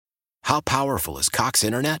How powerful is Cox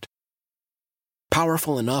Internet?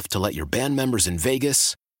 Powerful enough to let your band members in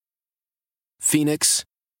Vegas, Phoenix,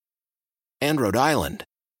 and Rhode Island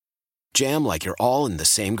jam like you're all in the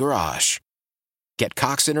same garage. Get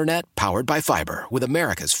Cox Internet powered by fiber with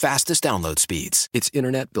America's fastest download speeds. It's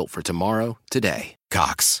internet built for tomorrow, today.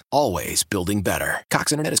 Cox, always building better.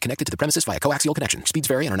 Cox Internet is connected to the premises via coaxial connection. Speeds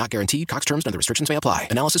vary and are not guaranteed. Cox terms and other restrictions may apply.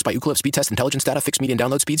 Analysis by Ookla Speed Test Intelligence Data. Fixed median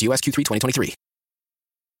download speeds. US Q3 2023.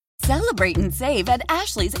 Celebrate and save at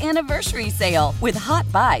Ashley's Anniversary Sale. With Hot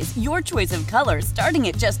Buys, your choice of colors starting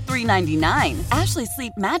at just $3.99. Ashley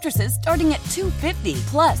Sleep mattresses starting at $2.50.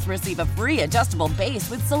 Plus, receive a free adjustable base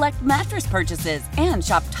with select mattress purchases. And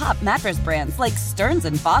shop top mattress brands like Stearns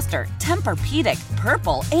 & Foster, Tempur-Pedic,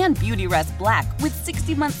 Purple, and Beautyrest Black with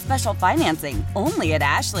 60-month special financing. Only at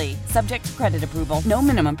Ashley. Subject to credit approval. No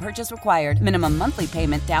minimum purchase required. Minimum monthly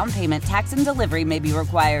payment, down payment, tax, and delivery may be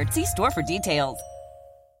required. See store for details.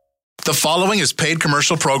 The following is paid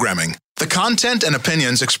commercial programming. The content and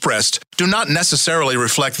opinions expressed do not necessarily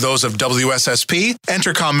reflect those of WSSP,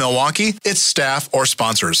 Entercom Milwaukee, its staff, or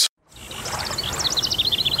sponsors.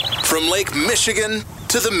 From Lake Michigan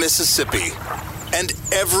to the Mississippi and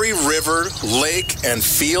every river, lake, and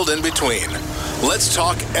field in between, let's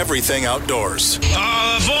talk everything outdoors.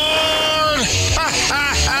 All aboard! Ha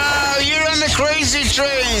ha ha! You're on the crazy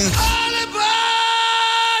train! All aboard!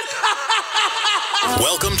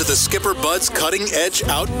 Welcome to the Skipper Bud's Cutting Edge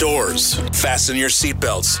Outdoors. Fasten your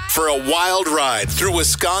seatbelts for a wild ride through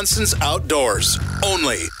Wisconsin's outdoors.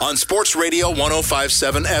 Only on Sports Radio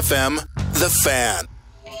 105.7 FM, The Fan.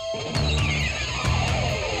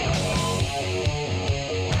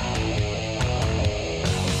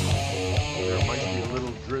 There might be a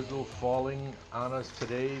little drizzle falling on us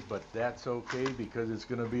today, but that's okay because it's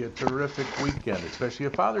going to be a terrific weekend, especially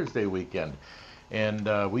a Father's Day weekend. And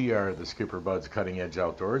we are the Skipper Bud's Cutting Edge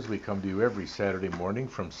Outdoors. We come to you every Saturday morning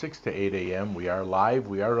from 6 to 8 a.m. We are live.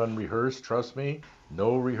 We are unrehearsed. Trust me,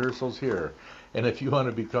 no rehearsals here. And if you want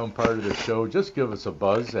to become part of the show, just give us a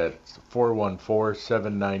buzz at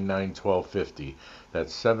 414-799-1250.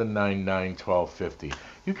 That's 799-1250.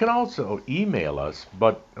 You can also email us,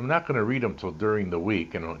 but I'm not going to read them till during the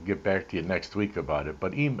week, and I'll get back to you next week about it.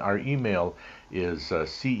 But our email is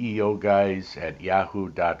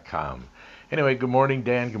ceoguys@yahoo.com. Anyway, good morning,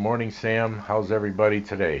 Dan. Good morning, Sam. How's everybody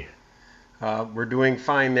today? We're doing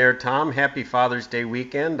fine there, Tom. Happy Father's Day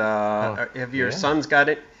weekend. Have your sons got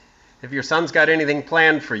it? Have your sons got anything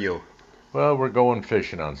planned for you? Well, we're going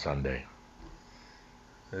fishing on Sunday.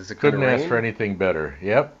 Is it Couldn't gonna ask rain? for anything better.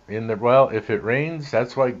 Yep. Well, if it rains,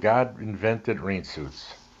 that's why God invented rain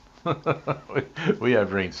suits. We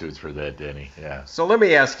have rain suits for that, Danny. Yeah. So let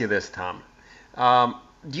me ask you this, Tom. Do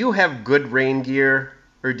you have good rain gear?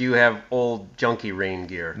 Or do you have old junky rain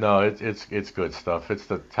gear? No, it's good stuff. It's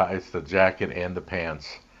the jacket and the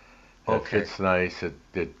pants. It fits nice. It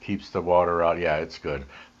keeps the water out. Yeah, it's good.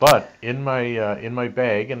 But in my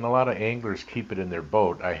bag, and a lot of anglers keep it in their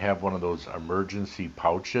boat, I have one of those emergency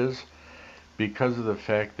pouches because of the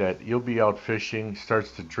fact that you'll be out fishing,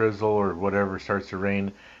 starts to drizzle or whatever, starts to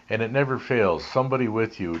rain, and it never fails. Somebody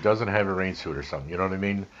with you doesn't have a rain suit or something. You know what I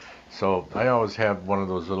mean? So I always have one of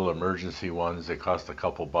those little emergency ones that cost a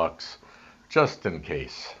couple bucks, just in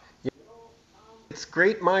case. It's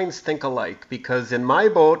great minds think alike, because in my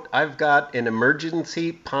boat, I've got an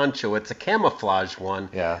emergency poncho. It's a camouflage one.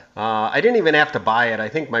 Yeah. I didn't even have to buy it. I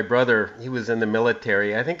think my brother, he was in the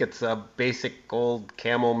military. I think it's a basic old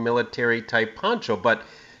camo military type poncho. But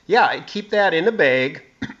yeah, I keep that in a bag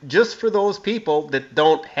just for those people that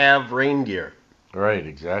don't have rain gear. Right,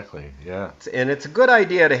 exactly, yeah. And it's a good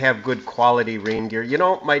idea to have good quality rain gear. You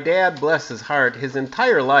know, my dad, bless his heart, his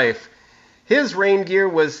entire life, his rain gear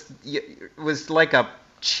was like a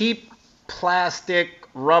cheap plastic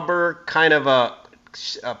rubber kind of a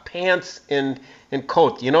pants and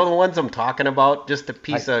coat. You know the ones I'm talking about? Just a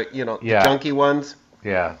piece of, the junky ones?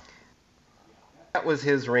 Yeah. That was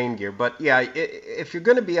his rain gear. But yeah, if you're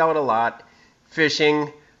going to be out a lot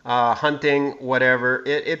fishing, hunting, whatever,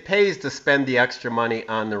 it pays to spend the extra money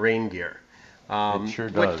on the rain gear. It sure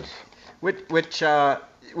does. Which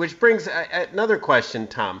brings another question,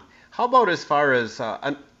 Tom. How about as far as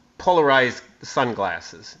polarized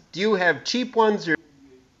sunglasses? Do you have cheap ones or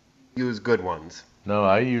use good ones? No,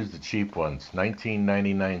 I use the cheap ones,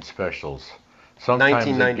 $19.99 specials.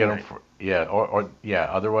 Sometimes I get them for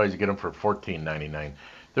otherwise you get them for $14.99.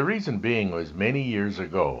 The reason being was many years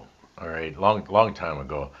ago. All right, long time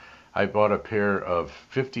ago, I bought a pair of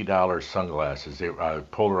 $50 sunglasses. They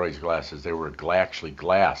polarized glasses. They were actually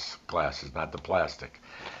glass glasses, not the plastic.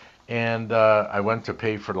 And I went to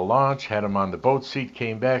pay for the launch, had them on the boat seat,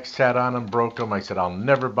 came back, sat on them, broke them. I said, I'll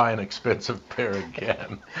never buy an expensive pair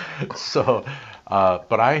again. So,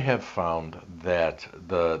 but I have found that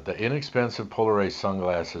the inexpensive polarized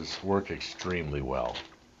sunglasses work extremely well.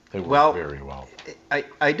 They work very well.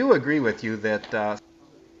 I do agree with you that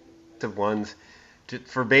ones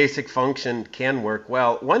for basic function can work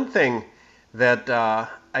well. One thing that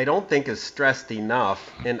I don't think is stressed enough,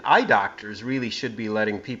 and eye doctors really should be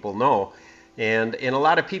letting people know, and a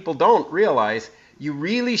lot of people don't realize, you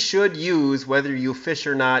really should use, whether you fish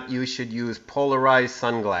or not, you should use polarized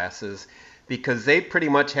sunglasses, because they pretty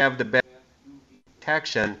much have the best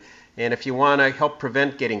protection. And if you want to help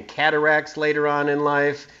prevent getting cataracts later on in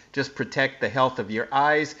life, just protect the health of your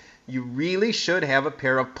eyes, you really should have a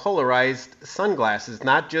pair of polarized sunglasses,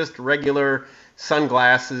 not just regular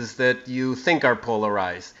sunglasses that you think are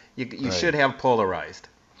polarized. You Right. should have polarized.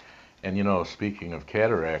 And speaking of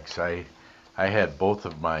cataracts, I had both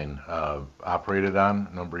of mine operated on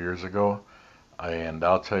a number of years ago, and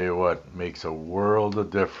I'll tell you what makes a world of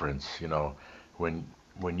difference. When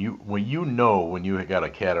you got a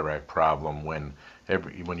cataract problem, when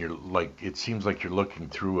you're like, it seems like you're looking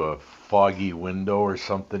through a foggy window or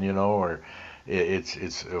something, or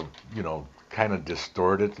it's kind of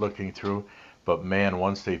distorted looking through. But man,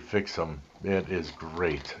 once they fix them, it is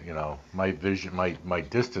great. My vision, my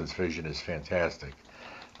distance vision is fantastic.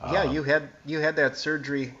 Yeah, you had that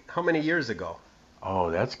surgery how many years ago?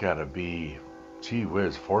 Oh, that's got to be, gee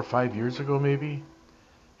whiz, 4 or 5 years ago maybe.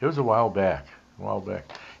 It was a while back.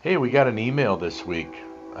 Hey, we got an email this week.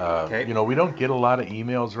 Okay. We don't get a lot of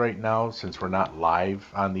emails right now since we're not live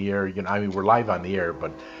on the air. We're live on the air,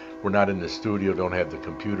 but we're not in the studio, don't have the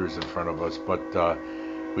computers in front of us. But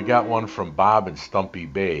we got one from Bob in Stumpy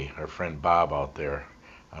Bay, our friend Bob out there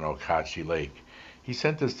on Okauchee Lake. He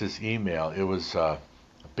sent us this email. It was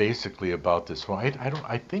basically about this one. I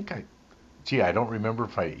don't remember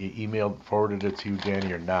if I forwarded it to you,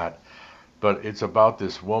 Danny, or not. But it's about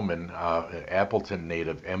this woman, Appleton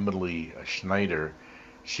native, Emily Schneider.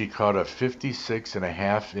 She caught a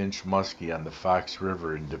 56.5-inch muskie on the Fox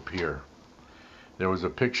River in De Pere. There was a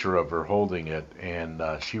picture of her holding it, and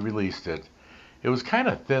she released it. It was kind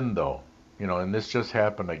of thin, though, and this just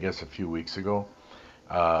happened, I guess, a few weeks ago.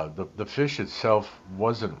 The fish itself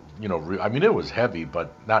wasn't, it was heavy,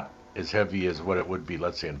 but not as heavy as what it would be,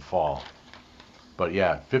 let's say, in fall. But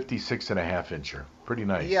yeah, 56.5-incher. Pretty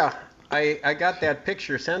nice. Yeah, I got that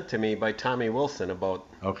picture sent to me by Tommy Wilson about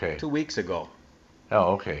 2 weeks ago.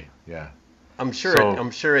 Oh, okay, yeah. I'm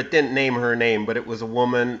sure it didn't name her name, but it was a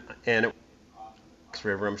woman, and it was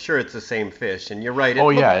River. I'm sure it's the same fish, and you're right.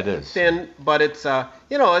 It is thin, but it's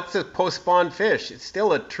it's a post-spawn fish. It's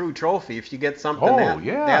still a true trophy if you get something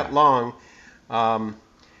that long. And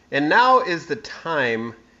now is the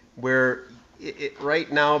time where right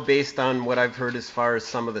now, based on what I've heard as far as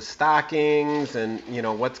some of the stockings and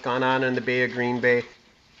what's gone on in the Bay of Green Bay,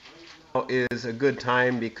 is a good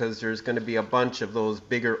time because there's going to be a bunch of those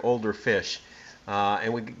bigger, older fish,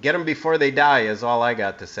 and we get them before they die. Is all I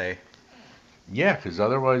got to say. Yeah, because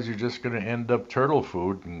otherwise you're just going to end up turtle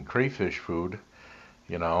food and crayfish food,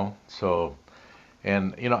 So,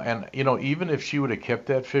 and even if she would have kept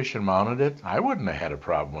that fish and mounted it, I wouldn't have had a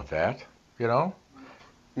problem with that, No.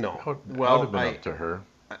 That would have been up to her.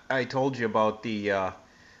 I told you about the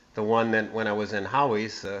one that when I was in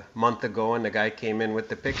Howie's a month ago, and the guy came in with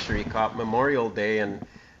the picture he caught Memorial Day, and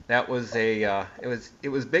that was it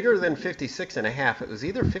was bigger than 56.5. It was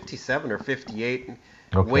either 57 or 58.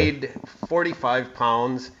 Okay. Weighed 45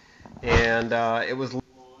 pounds, and it was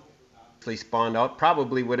spawned out.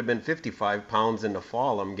 Probably would have been 55 pounds in the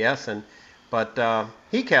fall, I'm guessing. But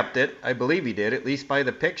he kept it. I believe he did, at least by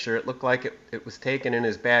the picture. It looked like it was taken in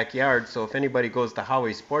his backyard. So if anybody goes to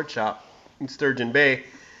Howie's Sports Shop in Sturgeon Bay,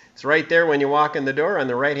 it's right there when you walk in the door on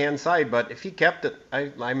the right-hand side. But if he kept it,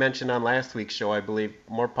 I mentioned on last week's show, I believe,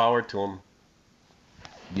 more power to him.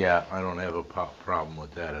 Yeah, I don't have a problem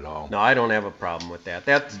with that at all. No, I don't have a problem with that.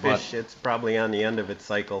 That's fish. It's probably on the end of its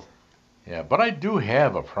cycle. Yeah, but I do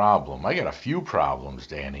have a problem. I got a few problems,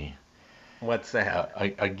 Danny. What's that?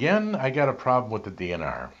 I got a problem with the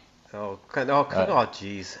DNR. Oh,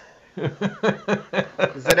 jeez.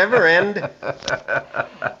 Does it ever end?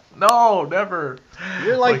 No, never.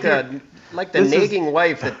 You're like the nagging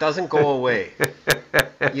wife that doesn't go away.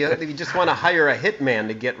 You just want to hire a hitman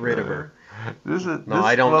to get rid of her.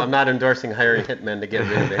 I'm not endorsing hiring hitmen to get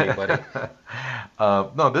rid of anybody.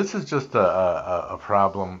 No, this is just a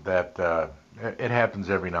problem that it happens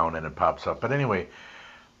every now and then. It pops up. But anyway,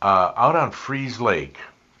 out on Freeze Lake,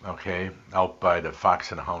 out by the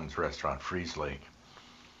Fox and Hounds restaurant, Freeze Lake,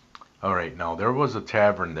 All right, now there was a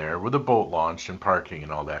tavern there with a boat launch and parking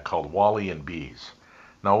and all that called Wally and Bees.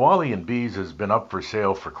 Now Wally and Bees has been up for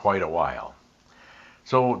sale for quite a while.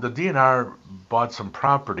 So the DNR bought some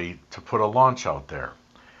property to put a launch out there.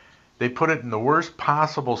 They put it in the worst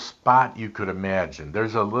possible spot you could imagine.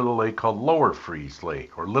 There's a little lake called Lower Freeze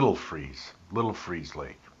Lake, or Little Freeze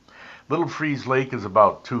Lake. Little Freeze Lake is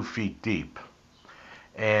about 2 feet deep.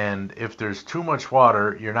 And if there's too much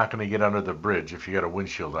water, you're not going to get under the bridge if you got a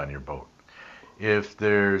windshield on your boat. If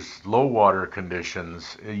there's low water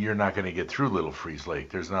conditions, you're not going to get through Little Freeze Lake.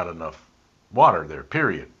 There's not enough water there,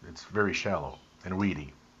 period. It's very shallow and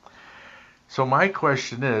weedy. So my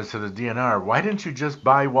question is to the DNR, why didn't you just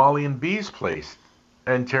buy Wally and Bee's place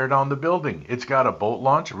and tear down the building? It's got a boat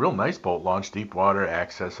launch, a real nice boat launch, deep water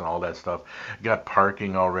access and all that stuff. Got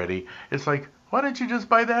parking already. It's like, why didn't you just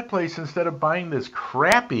buy that place instead of buying this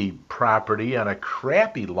crappy property on a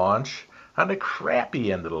crappy launch on the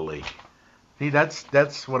crappy end of the lake? See,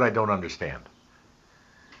 that's what I don't understand.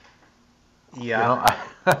 Yeah.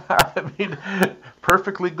 I mean,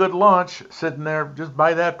 perfectly good launch sitting there. Just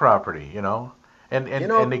buy that property, and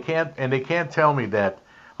they can't tell me that.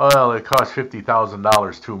 Well, it costs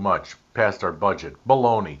 $50,000 too much past our budget.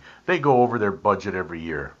 Baloney. They go over their budget every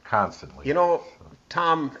year, constantly.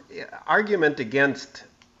 Tom, argument against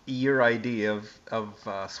your idea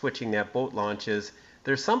of switching that boat launch is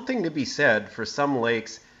there's something to be said for some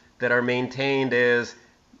lakes that are maintained as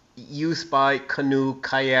use by canoe,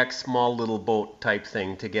 kayak, small little boat type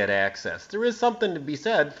thing to get access. There is something to be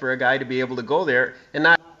said for a guy to be able to go there and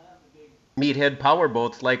not meathead power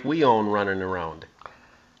boats like we own running around.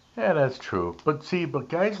 Yeah, that's true. But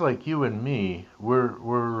guys like you and me,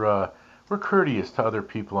 we're courteous to other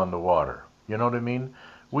people on the water. You know what I mean?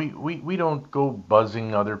 We don't go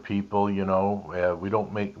buzzing other people.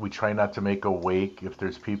 We try not to make a wake if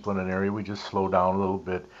there's people in an area. We just slow down a little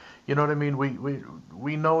bit. You know what I mean?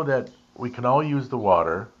 We know that we can all use the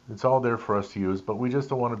water. It's all there for us to use, but we just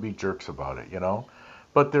don't want to be jerks about it,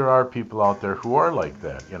 But there are people out there who are like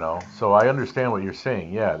that, So I understand what you're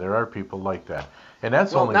saying. Yeah, there are people like that. And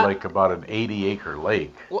that's like about an 80-acre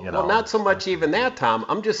lake, Well, not so much even that, Tom.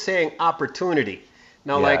 I'm just saying opportunity.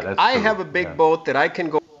 Now, Yeah, I true. have a big Yeah. boat that I can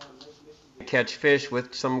go catch fish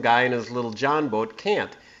with some guy in his little John boat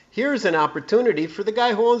can't. Here's an opportunity for the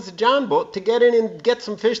guy who owns the John boat to get in and get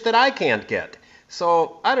some fish that I can't get.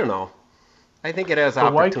 So, I don't know. I think it has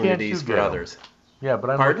So why can't opportunities you for get 'em? others. Yeah, but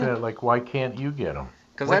I'm Pardon? looking at why can't you get them?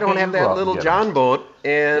 Because I don't have that little John boat,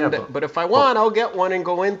 and Yeah, but if I want, I'll get one and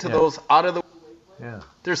go into Yeah. those out of the. Yeah.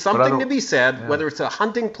 There's But I something don't- to be said, yeah. whether it's a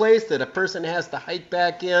hunting place that a person has to hike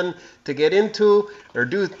back in to get into, or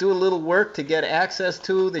do a little work to get access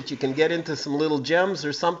to, that you can get into some little gems.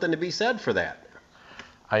 There's something to be said for that.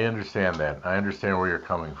 I understand that. I understand where you're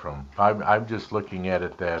coming from. I'm just looking at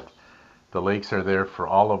it that the lakes are there for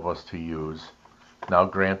all of us to use. Now,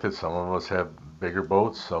 granted, some of us have bigger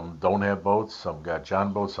boats, some don't have boats, some got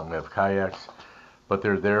John boats, some have kayaks, but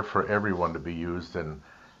they're there for everyone to be used. And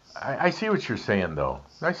I see what you're saying, though.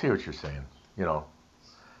 I see what you're saying,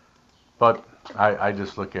 But I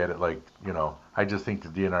just look at it like, I just think the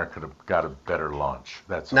DNR could have got a better launch.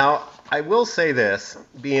 That's all. Now, I will say this,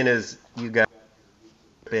 being as you guys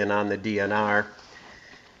have been on the DNR,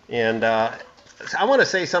 and I want to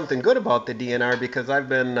say something good about the DNR because I've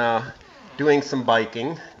been doing some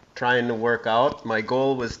biking, trying to work out. My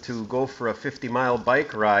goal was to go for a 50-mile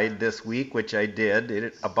bike ride this week, which I did.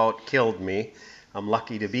 It about killed me. I'm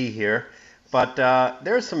lucky to be here. But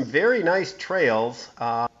there's some very nice trails.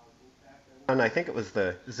 And I think it was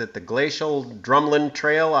the Glacial Drumlin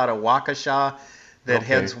Trail out of Waukesha that Okay.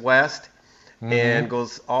 heads west and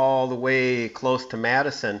goes all the way close to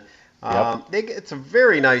Madison. It's a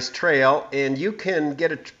very nice trail, and you can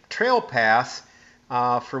get a trail pass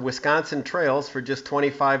for Wisconsin Trails for just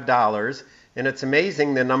 $25. And it's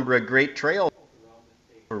amazing the number of great trails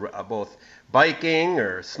for both biking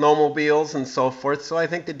or snowmobiles and so forth. So I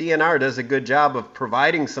think the DNR does a good job of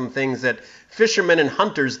providing some things that fishermen and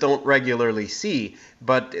hunters don't regularly see.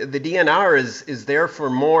 But the DNR is there for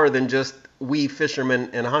more than just we fishermen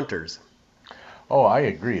and hunters. Oh, I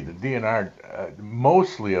agree. The DNR,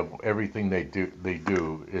 mostly of everything they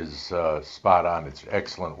do is spot on. It's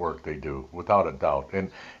excellent work they do, without a doubt.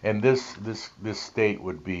 And this state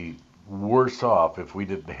would be worse off if we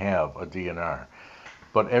didn't have a DNR.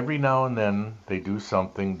 But every now and then they do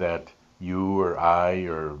something that you or I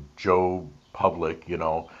or Joe Public,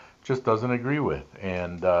 just doesn't agree with.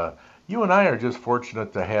 And you and I are just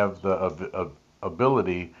fortunate to have the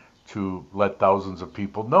ability to let thousands of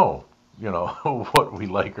people know, what we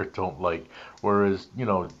like or don't like. Whereas,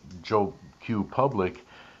 Joe Q Public,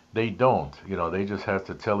 they don't. They just have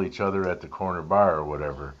to tell each other at the corner bar or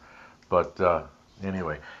whatever. But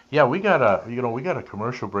anyway, yeah, we got a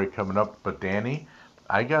commercial break coming up. But Danny,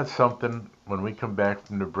 I got something when we come back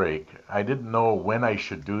from the break. I didn't know when I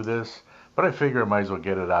should do this, but I figure I might as well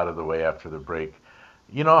get it out of the way after the break.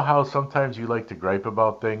 You know how sometimes you like to gripe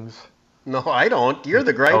about things? No, I don't. You're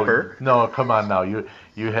the griper. Oh, no, come on now. You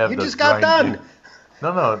have You the just got grind- done.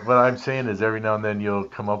 No. What I'm saying is every now and then you'll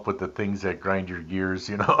come up with the things that grind your gears,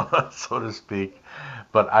 so to speak.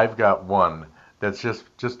 But I've got one that's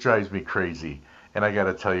just drives me crazy, and I got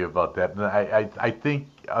to tell you about that. And I think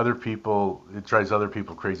it drives other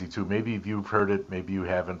people crazy too. Maybe if you've heard it, maybe you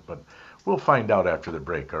haven't, but we'll find out after the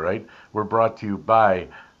break. All right? We're brought to you by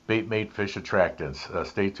Bait Mate Fish Attractants.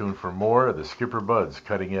 Stay tuned for more of the Skipper Buds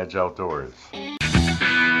Cutting Edge Outdoors.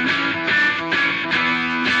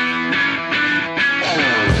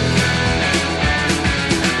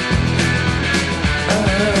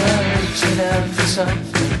 Reaching out for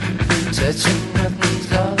something, touching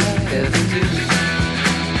nothing's all I ever do.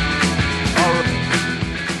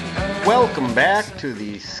 Welcome back to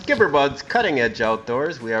the Skipper Buds Cutting Edge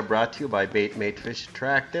Outdoors. We are brought to you by Bait Mate Fish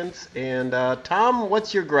Attractants. And Tom,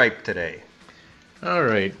 what's your gripe today? All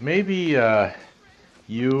right, maybe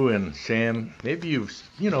you and Sam, maybe you've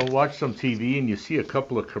watched some TV and you see a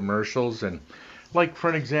couple of commercials, and like for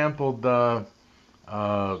an example, the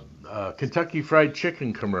Kentucky Fried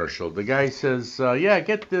Chicken commercial. The guy says, "Yeah,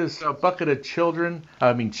 get this bucket of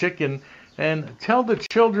chicken, and tell the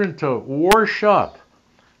children to wash up."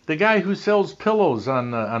 The guy who sells pillows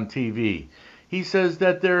on TV, he says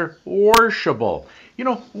that they're washable.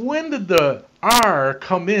 When did the R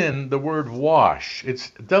come in the word wash? It's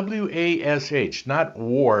W-A-S-H, not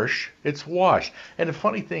wash, it's wash. And the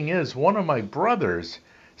funny thing is, one of my brothers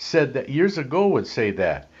said that years ago would say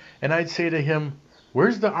that. And I'd say to him,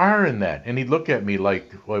 "Where's the R in that?" And he'd look at me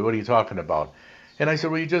like, "Well, what are you talking about?" And I said,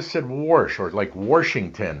 "Well, you just said wash, or like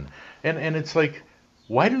Washington." And it's like,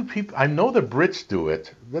 why do people, I know the Brits do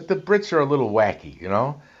it, but the Brits are a little wacky,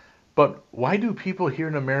 But why do people here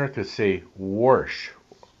in America say wash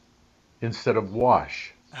instead of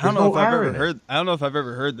wash? I don't know if I've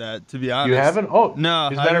ever heard that, to be honest. You haven't? Oh, no,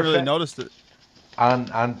 I haven't really noticed it.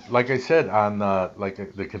 On like I said, on like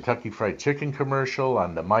the Kentucky Fried Chicken commercial,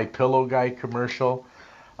 on the My Pillow guy commercial,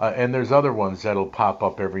 and there's other ones that'll pop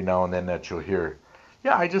up every now and then that you'll hear.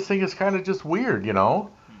 Yeah, I just think it's kind of just weird,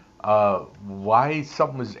 why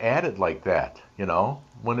something is added like that,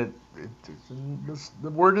 when the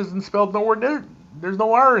word isn't spelled nowhere. There's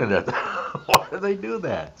no R in it. Why do they do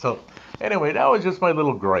that? So anyway, that was just my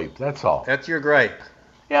little gripe. That's all. That's your gripe.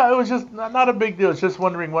 Yeah, it was just not a big deal. It's just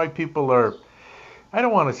wondering why people are, I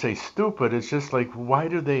don't want to say stupid. It's just like, why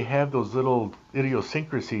do they have those little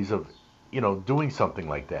idiosyncrasies of, doing something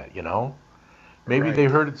like that, Maybe Right. they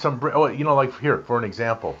heard it like here, for an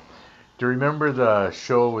example. Do you remember the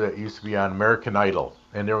show that used to be on American Idol?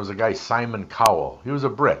 And there was a guy, Simon Cowell. He was a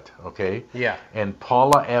Brit, okay? Yeah. And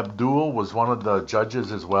Paula Abdul was one of the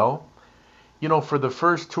judges as well. For the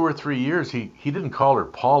first 2 or 3 years, he didn't call her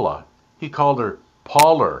Paula. He called her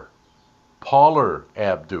Pauler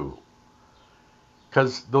Abdul.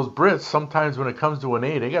 Because those Brits, sometimes when it comes to an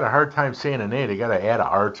A, they got a hard time saying an A. They got to add an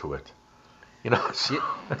R to it. So,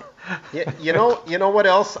 Yeah, you know what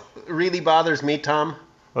else really bothers me, Tom?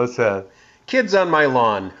 what's that? Kids on my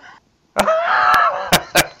lawn.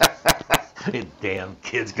 Hey, damn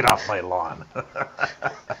kids, get off my lawn.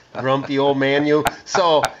 Grumpy old man, you.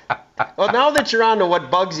 So, well, now that you're on to what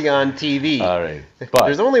bugs you on TV, All right. But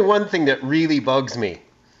there's only one thing that really bugs me.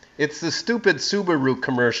 It's the stupid Subaru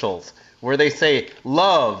commercials where they say,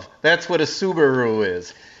 "Love, that's what a Subaru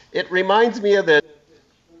is." It reminds me of the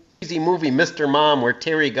cheesy movie Mr. Mom, where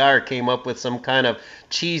Terry Garr came up with some kind of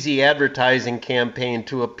cheesy advertising campaign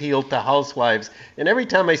to appeal to housewives. And every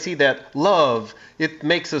time I see that "love," it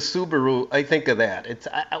makes a Subaru, I think of that.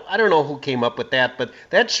 I don't know who came up with that, but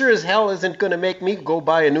that sure as hell isn't going to make me go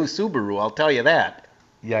buy a new Subaru, I'll tell you that.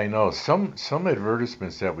 yeah, I know. Some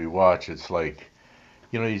advertisements that we watch, it's like,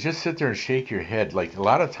 you just sit there and shake your head. Like a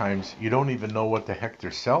lot of times you don't even know what the heck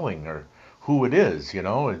they're selling or who it is,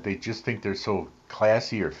 They just think they're so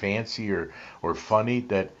classy or fancy or funny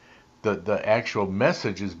that the actual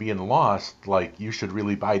message is being lost, like you should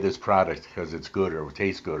really buy this product because it's good or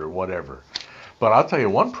tastes good or whatever. But I'll tell you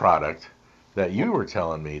one product that you were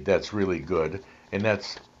telling me that's really good, and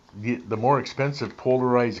that's the more expensive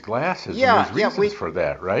polarized glasses. Yeah, and there's reasons for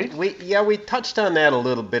that, right? We touched on that a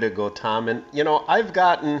little bit ago, Tom, and I've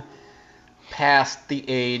gotten past the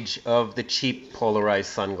age of the cheap polarized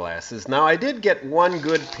sunglasses. Now, I did get one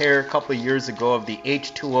good pair a couple of years ago of the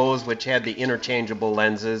H2Os, which had the interchangeable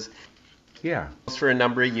lenses. Yeah. For a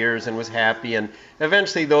number of years and was happy, and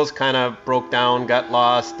eventually those kind of broke down, got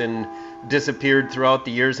lost, and disappeared throughout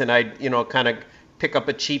the years, and I'd kind of pick up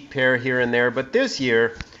a cheap pair here and there. But this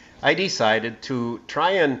year I decided to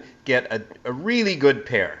try and get a really good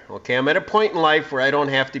pair. Okay, I'm at a point in life where I don't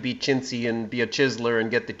have to be chintzy and be a chiseler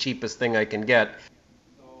and get the cheapest thing I can get.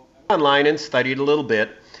 Online and studied a little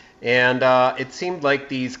bit, and it seemed like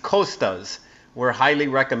these Costas were highly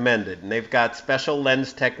recommended, and they've got special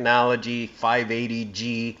lens technology,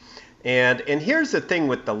 580G, and here's the thing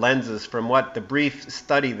with the lenses. From what the brief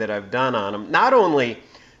study that I've done on them, not only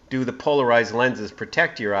do the polarized lenses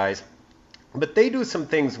protect your eyes, but they do some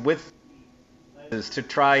things with lenses to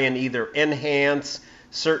try and either enhance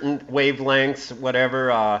certain wavelengths,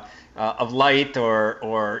 whatever, of light,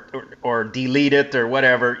 or delete it, or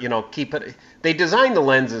whatever, keep it. They design the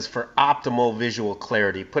lenses for optimal visual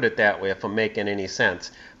clarity, put it that way, if I'm making any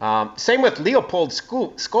sense. Same with Leopold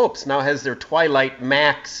Scopes now has their Twilight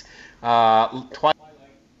Max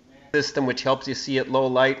system, which helps you see at low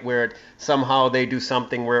light, where somehow they do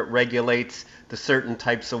something where it regulates the certain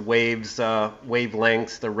types of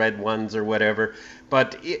wavelengths, the red ones or whatever.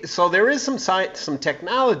 But so there is some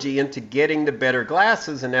technology into getting the better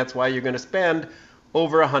glasses, and that's why you're going to spend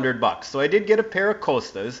over $100. So I did get a pair of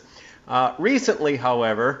Costas. Recently,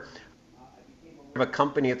 however, I have a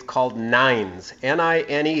company, it's called Nines,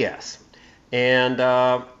 Nines. And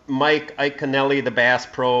Mike Iaconelli, the Bass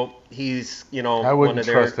Pro, he's, I wouldn't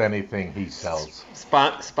trust anything he sells.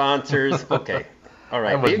 Sponsors. Okay. All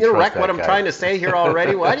right. Are you going to wreck what I'm trying to say here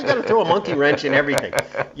already? Why do you got to throw a monkey wrench in everything?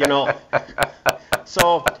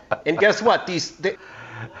 So, and guess what? The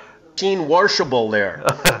machine washable there.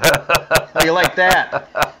 How you like that?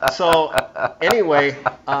 So, anyway,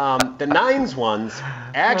 the Nines ones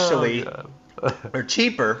actually are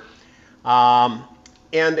cheaper.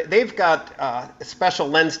 And they've got special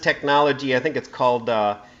lens technology. I think it's called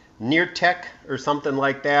NearTech or something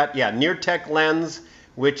like that. Yeah, NearTech lens,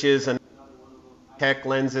 which is an tech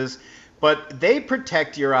lenses, but they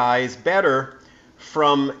protect your eyes better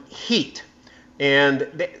from heat.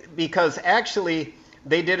 And because actually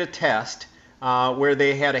they did a test where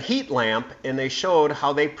they had a heat lamp, and they showed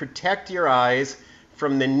how they protect your eyes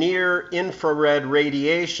from the near infrared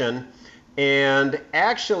radiation. And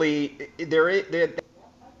actually,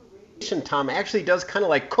 Tom, actually does kind of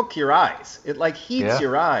like cook your eyes. It like heats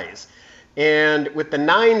your eyes. And with the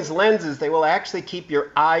Nines lenses, they will actually keep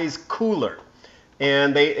your eyes cooler.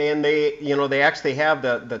 And they actually have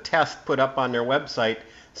the test put up on their website.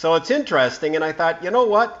 So it's interesting. And I thought, you know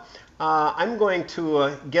what? I'm going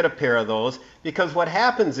to get a pair of those, because what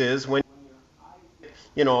happens is when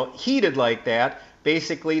heated like that,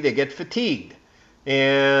 basically they get fatigued.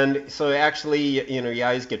 And so actually, your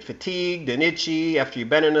eyes get fatigued and itchy after you've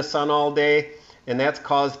been in the sun all day, and that's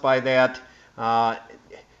caused by that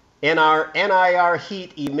NIR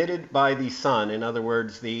heat emitted by the sun. In other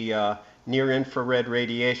words, the near infrared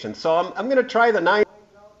radiation. So I'm going to try the Nines.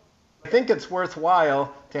 I think it's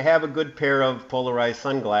worthwhile to have a good pair of polarized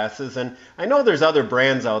sunglasses, and I know there's other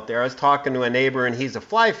brands out there. I was talking to a neighbor, and he's a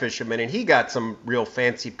fly fisherman, and he got some real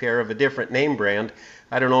fancy pair of a different name brand.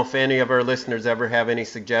 I don't know if any of our listeners ever have any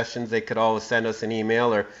suggestions. They could always send us an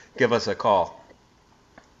email or give us a call.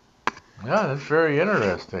 Yeah, that's very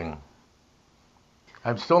interesting.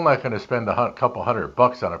 I'm still not going to spend a couple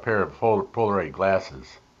 $100 on a pair of Polaroid glasses.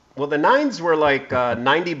 Well, the Nines were like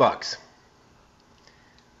 $90.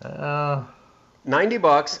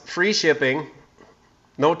 $90, free shipping,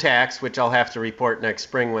 no tax, which I'll have to report next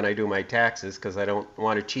spring when I do my taxes, because I don't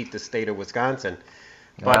want to cheat the state of Wisconsin.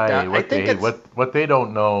 But I think what they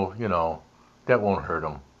don't know, that won't hurt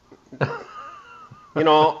them.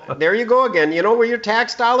 There you go again. You know where your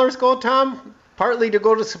tax dollars go, Tom? Partly to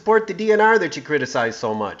go to support the DNR that you criticize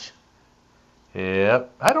so much.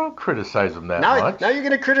 Yep, I don't criticize them that much. Now you're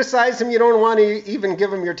going to criticize them. You don't want to even give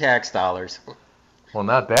them your tax dollars. Well,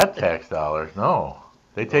 not that tax dollars, no.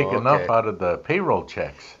 They take enough out of the payroll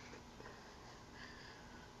checks.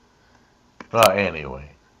 Well, anyway.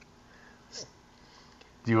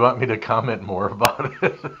 Do you want me to comment more about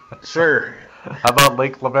it? Sure. How about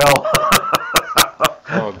Lake Lavelle?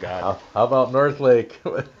 Oh, God. How about North Lake?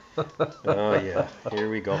 Oh, yeah. Here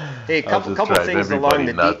we go. Hey, a couple things along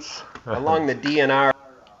the DNR.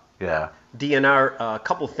 Yeah. DNR, a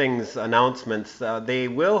couple things, announcements. They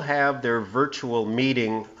will have their virtual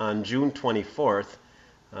meeting on June 24th,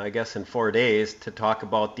 I guess in 4 days, to talk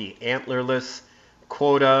about the antlerless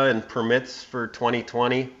quota and permits for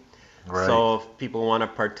 2020. Right. So if people want to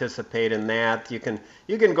participate in that, you can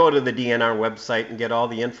go to the DNR website and get all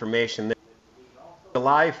the information there.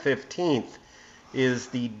 July 15th is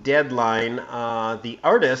the deadline. The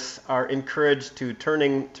artists are encouraged to turn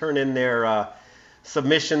in their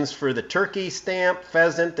submissions for the turkey stamp,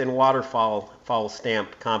 pheasant, and fowl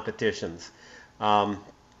stamp competitions.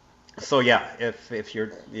 So yeah, if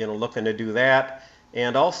you're looking to do that,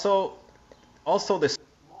 and also the smallmouth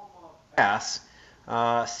bass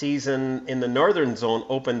season in the northern zone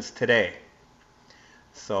opens today.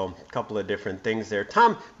 So a couple of different things there.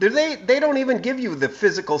 Tom, they don't even give you the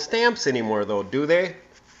physical stamps anymore though, do they?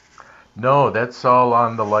 No, that's all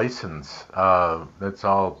on the license. That's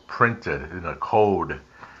all printed in a code.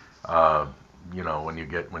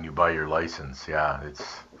 When you buy your license, yeah,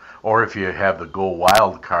 or if you have the Go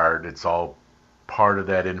Wild card, it's all part of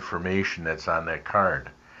that information that's on that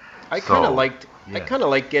card. I kind of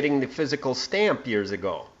liked getting the physical stamp years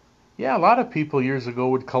ago. Yeah, a lot of people years ago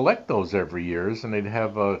would collect those every year, and they'd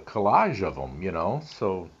have a collage of them,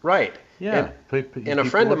 So right. Yeah. And a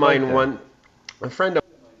friend of mine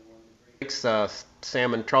makes a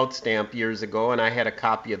salmon trout stamp years ago, and I had a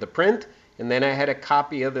copy of the print, and then I had a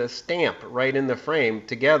copy of the stamp right in the frame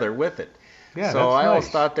together with it. Yeah, so I always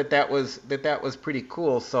nice. thought that was pretty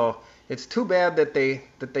cool. So it's too bad that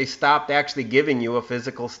they stopped actually giving you a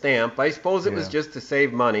physical stamp. I suppose it was just to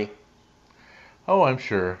save money. Oh, I'm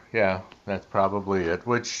sure. Yeah, that's probably it.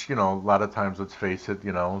 Which, a lot of times, let's face it,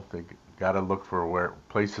 they got to look for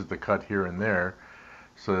places to cut here and there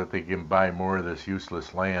so that they can buy more of this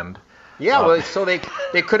useless land. Yeah, well, so they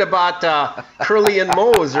could have bought Curly and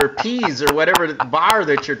Moe's or Peas or whatever bar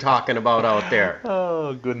that you're talking about out there.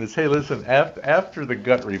 Oh, goodness. Hey, listen, after the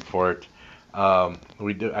gut report,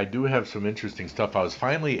 I do have some interesting stuff. I was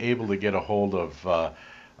finally able to get a hold of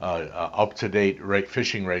up-to-date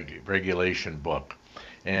fishing regulation book,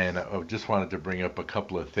 and I just wanted to bring up a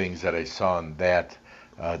couple of things that I saw in that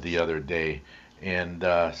the other day. And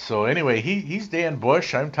so anyway, he's Dan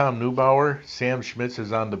Bush. I'm Tom Neubauer. Sam Schmitz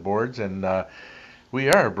is on the boards, and we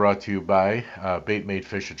are brought to you by Bait Made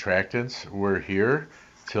Fish Attractants. We're here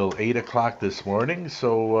till 8 o'clock this morning,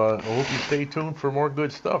 so I hope you stay tuned for more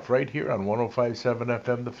good stuff right here on 105.7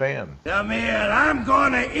 FM The Fan. Come here, I'm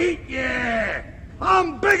gonna eat you!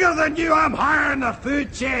 I'm bigger than you, I'm higher in the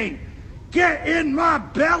food chain! Get in my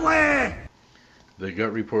belly! The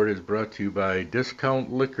Gut Report is brought to you by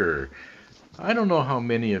Discount Liquor. I don't know how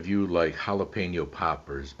many of you like jalapeno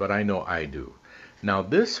poppers, but I know I do. Now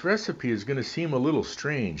this recipe is going to seem a little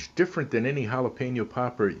strange, different than any jalapeno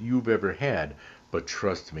popper you've ever had, but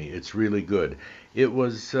trust me, it's really good. It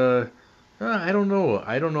was, I don't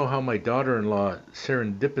know how my daughter-in-law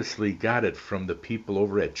serendipitously got it from the people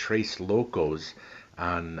over at Tres Locos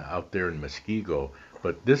out there in Muskego,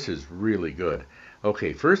 but this is really good.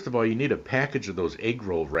 Okay, first of all, you need a package of those egg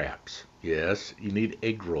roll wraps. Yes, you need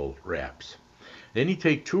egg roll wraps. Then you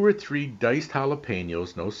take 2 or 3 diced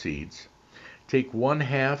jalapenos, no seeds. Take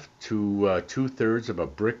 1/2 to 2/3 of a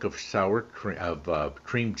brick of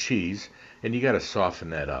cream cheese, and you got to soften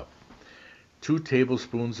that up. 2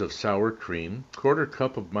 tablespoons of sour cream, 1/4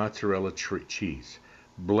 cup of mozzarella cheese.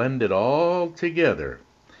 Blend it all together.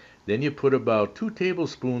 Then you put about 2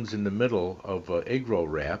 tablespoons in the middle of an egg roll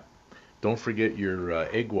wrap. Don't forget your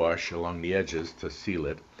egg wash along the edges to seal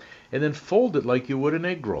it. And then fold it like you would an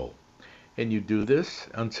egg roll. And you do this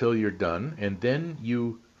until you're done, and then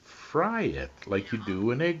you fry it like you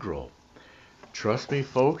do an egg roll. Trust me,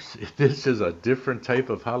 folks, this is a different type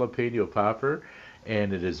of jalapeno popper,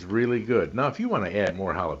 and it is really good. Now, if you want to add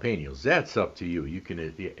more jalapenos, that's up to you. You can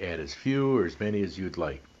add as few or as many as you'd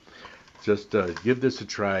like. Just give this a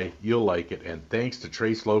try. You'll like it. And thanks to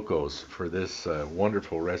Tres Locos for this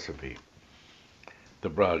wonderful recipe. The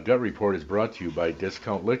Gut Report is brought to you by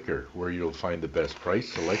Discount Liquor, where you'll find the best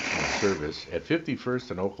price, selection, and service at 51st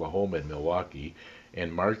and Oklahoma in Milwaukee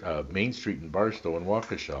and Main Street in Barstow and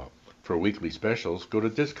Waukesha. For weekly specials, go to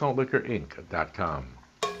discountliquorinc.com.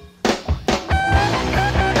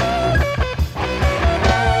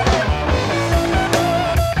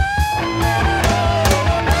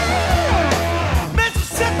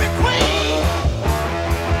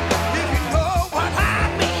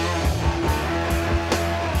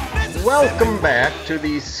 Welcome back to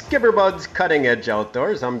the Skipper Buds Cutting Edge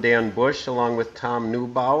Outdoors. I'm Dan Bush along with Tom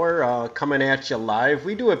Neubauer coming at you live.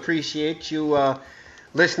 We do appreciate you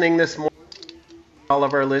listening this morning. All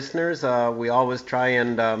of our listeners, we always try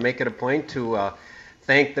and make it a point to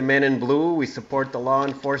thank the men in blue. We support the law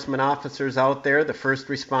enforcement officers out there, the first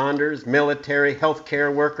responders, military,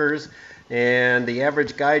 healthcare workers, and the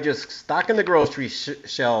average guy just stocking the grocery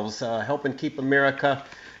shelves, helping keep America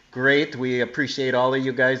great. We appreciate all of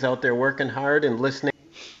you guys out there working hard and listening.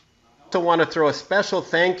 I also want to throw a special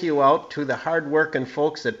thank you out to the hard-working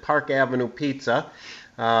folks at Park Avenue Pizza.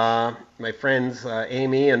 My friends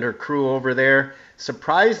Amy and her crew over there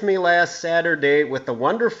surprised me last Saturday with a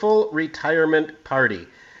wonderful retirement party.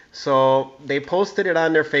 So they posted it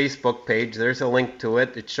on their Facebook page. There's a link to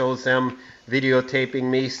it. It shows them videotaping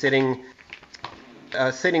me sitting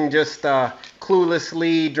just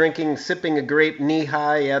cluelessly sipping a grape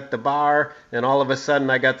knee-high at the bar, and all of a sudden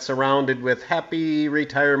I got surrounded with happy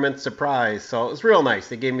retirement surprise. So it was real nice.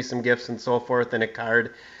 They gave me some gifts and so forth and a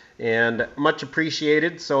card, and much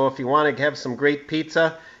appreciated. So if you want to have some great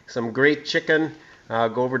pizza, some great chicken,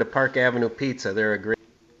 go over to Park Avenue Pizza. They're a great...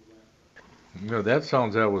 No,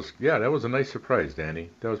 that was a nice surprise, Danny.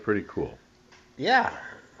 That was pretty cool. Yeah,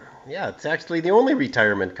 it's actually the only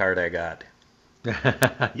retirement card I got.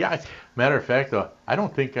 Yeah, matter of fact, I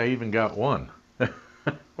don't think I even got one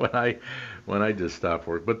when I just stopped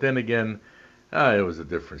work. But then again, it was a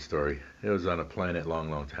different story. It was on a planet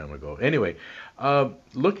long time ago. Anyway,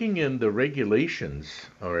 looking in the regulations,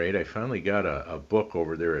 all right, I finally got a book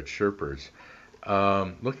over there at Sherpers.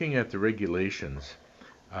 Looking at the regulations.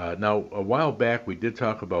 Now, a while back, we did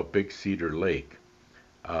talk about Big Cedar Lake.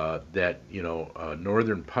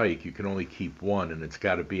 Northern pike, you can only keep one, and it's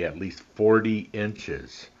got to be at least 40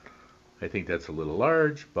 inches. I think that's a little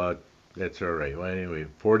large, but that's all right. Well, anyway,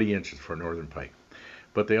 40 inches for northern pike.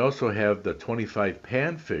 But they also have the 25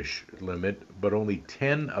 panfish limit, but only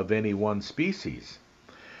 10 of any one species.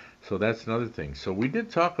 So that's another thing. So we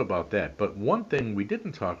did talk about that, but one thing we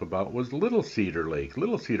didn't talk about was Little Cedar Lake.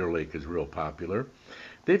 Little Cedar Lake is real popular.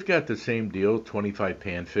 They've got the same deal, 25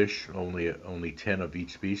 panfish, only 10 of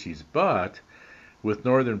each species, but with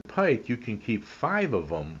northern pike, you can keep 5 of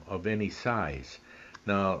them of any size.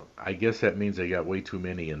 Now, I guess that means they got way too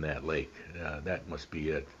many in that lake. That must be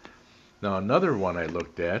it. Now, another one I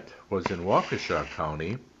looked at was in Waukesha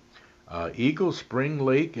County, Eagle Spring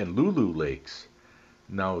Lake and Lulu Lakes.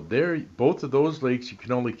 Now, both of those lakes, you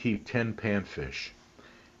can only keep 10 panfish.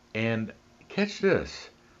 And catch this.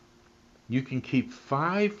 You can keep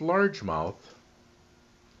 5 largemouth,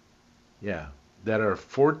 that are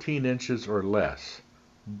 14 inches or less.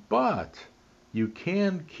 But you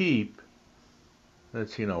can keep,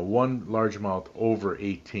 one largemouth over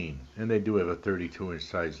 18. And they do have a 32-inch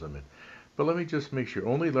size limit. But let me just make sure.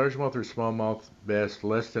 Only largemouth or smallmouth bass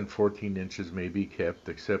less than 14 inches may be kept,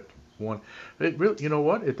 except one. You know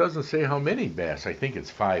what? It doesn't say how many bass. I think it's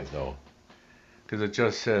 5, though. Because it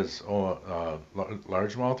just says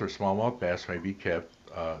largemouth or smallmouth bass may be kept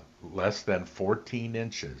less than 14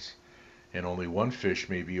 inches, and only one fish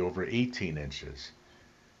may be over 18 inches.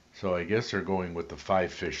 So I guess they're going with the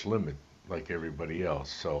 5 fish limit like everybody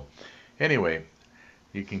else. So anyway,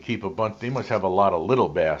 you can keep a bunch. They must have a lot of little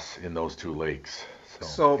bass in those 2 lakes.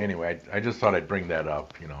 So anyway, I just thought I'd bring that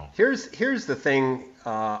up. Here's the thing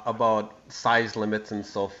about size limits and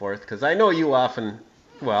so forth, because I know you often.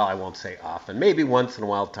 Well, I won't say often. Maybe once in a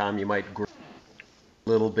while, Tom, you might grow a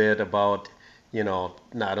little bit about,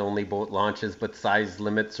 not only boat launches, but size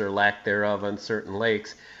limits or lack thereof on certain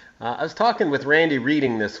lakes. I was talking with Randy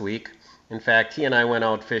Reading this week. In fact, he and I went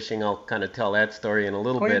out fishing. I'll kind of tell that story in a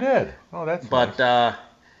little bit. Oh, you did? Oh, that's nice. But,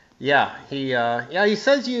 he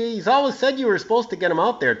says he's always said you were supposed to get him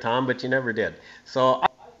out there, Tom, but you never did. So,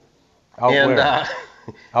 where?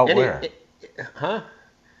 Out where? Huh?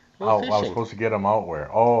 I was supposed to get them out where?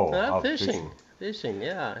 Oh, out fishing,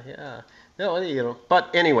 yeah. No,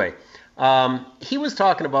 but anyway, he was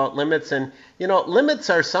talking about limits, and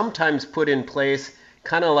limits are sometimes put in place,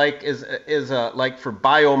 kind of like like for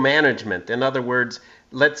biomanagement. In other words,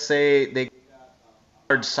 let's say they got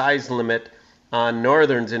a large size limit on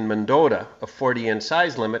northerns in Mendota, a 40-inch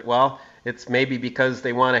size limit. Well, it's maybe because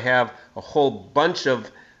they want to have a whole bunch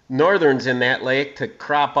of northerns in that lake to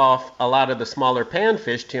crop off a lot of the smaller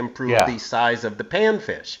panfish to improve the size of the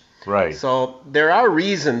panfish. Right. So there are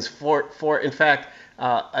reasons for in fact,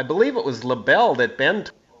 I believe it was LaBelle that Ben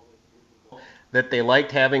told that they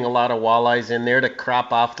liked having a lot of walleyes in there to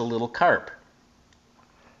crop off the little carp.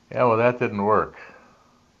 Yeah, well, that didn't work.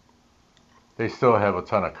 They still have a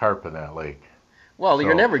ton of carp in that lake. Well,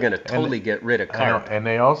 you're never going to totally get rid of carp. And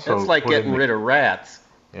they also... That's like getting rid of rats.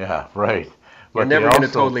 Yeah, right. You're never going to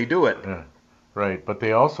totally do it. Yeah, right, but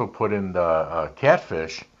they also put in the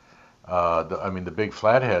catfish, the big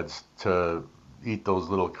flatheads, to eat those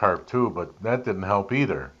little carp too, but that didn't help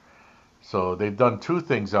either. So they've done 2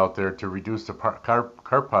 things out there to reduce the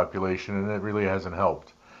carp population, and it really hasn't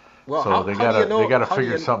helped. Well, so they gotta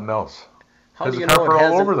figure something else. Because the carp are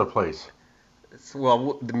all over the place.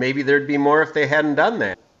 Well, maybe there'd be more if they hadn't done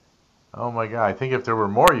that. Oh my God! I think if there were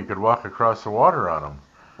more, you could walk across the water on them.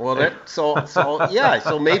 Well, so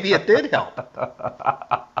maybe it did help.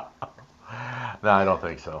 No, I don't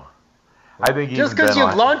think so. I think just because you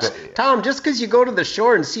Tom, just because you go to the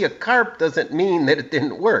shore and see a carp doesn't mean that it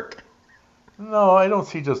didn't work. No, I don't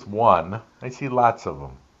see just one. I see lots of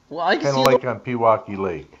them. Well, I kind of see like on Pewaukee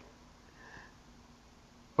Lake.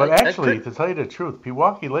 But actually, to tell you the truth,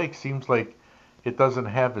 Pewaukee Lake seems like it doesn't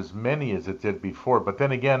have as many as it did before. But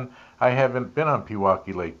then again, I haven't been on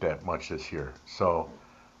Pewaukee Lake that much this year, so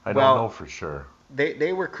I don't know for sure.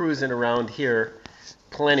 They were cruising around here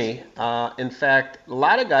plenty. In fact, a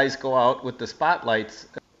lot of guys go out with the spotlights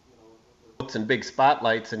and big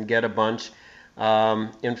spotlights and get a bunch.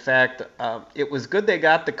 In fact, it was good they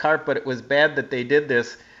got the carp, but it was bad that they did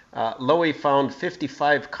this. Loie found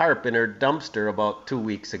 55 carp in her dumpster about 2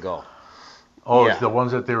 weeks ago. Oh, yeah. It's the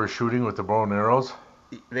ones that they were shooting with the bow and arrows?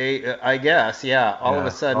 I guess, yeah. All of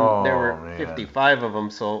a sudden, there were 55 of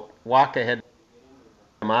them, so Waka had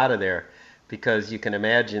them out of there because you can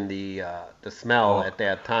imagine the smell at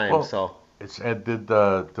that time. Well, so did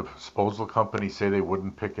the disposal company say they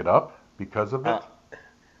wouldn't pick it up because of it?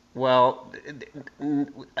 Well,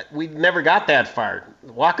 we never got that far.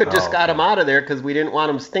 Waka just got them out of there because we didn't want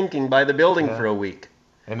them stinking by the building for a week.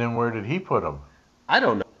 And then where did he put them? I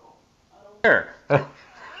don't know. Where?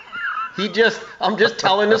 I'm just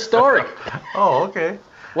telling a story. Oh, okay.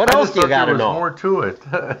 What else do you got to know? There was more to it.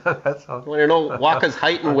 That's all. You want to know Waka's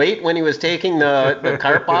height and weight when he was taking the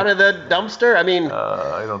carp out of the dumpster? I mean...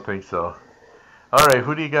 I don't think so. All right,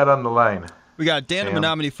 who do you got on the line? We got Dan in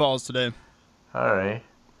Menominee Falls today. All right.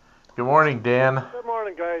 Good morning, Dan. Good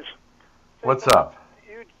morning, guys. What's up?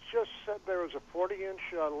 You just said there was a 40-inch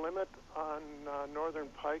limit on northern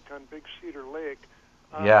pike on Big Cedar Lake.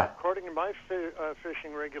 Yeah. According to my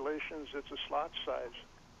fishing regulations, it's a slot size.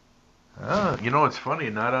 It's funny.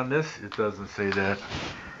 Not on this. It doesn't say that.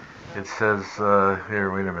 It says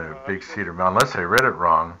here. Wait a minute. Big Cedar. Unless I read it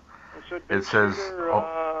wrong. It says.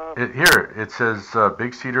 It says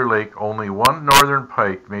Big Cedar Lake. Only one northern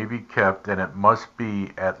pike may be kept, and it must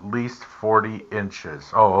be at least 40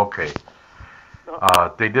 inches. Oh, okay.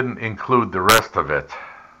 They didn't include the rest of it.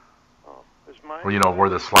 Well, where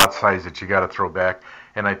the slot size that you got to throw back,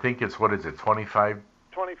 and I think it's 25.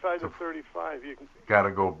 25 to 35. You can. Got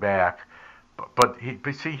to go back, but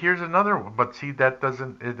see, here's another one. But see, that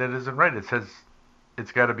isn't right. It says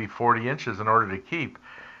it's got to be 40 inches in order to keep,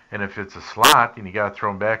 and if it's a slot and you got to throw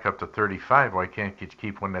them back up to 35, why can't you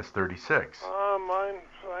keep one that's 36? Mine,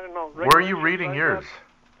 I don't know. Where are you reading yours?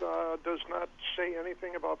 Does not say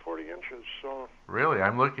anything about 40 inches. So. Really,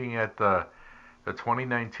 I'm looking at the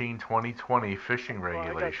 2019-2020 fishing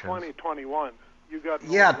regulations. I got 2021. You got.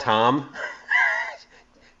 Yeah, Tom.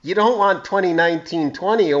 You don't want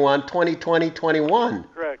 2019-20, you want 2020-21.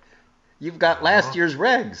 Correct. You've got last year's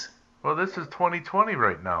regs. Well, this is 2020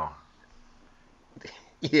 right now.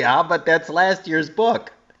 Yeah, but that's last year's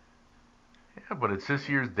book. Yeah, but it's this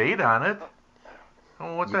year's date on it.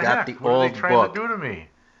 Oh, what the heck? What are they trying to do to me?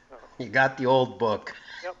 You got the old book.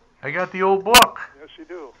 Yep. I got the old book. Yes, you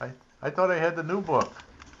do. I thought I had the new book.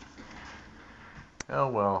 Oh,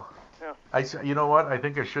 well. Yeah. You know what? I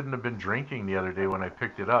think I shouldn't have been drinking the other day when I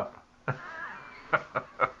picked it up.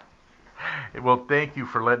 Well, thank you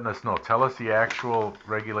for letting us know. Tell us the actual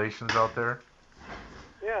regulations out there.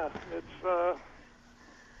 Yeah, it's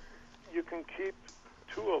you can keep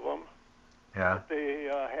 2 of them. Yeah. But they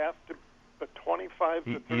have to, but 25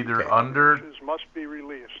 to 35 either under inches must be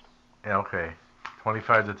released. Yeah, okay.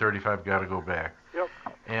 25 to 35 got to go back. Yep.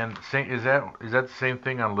 And is that the same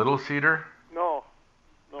thing on Little Cedar? No,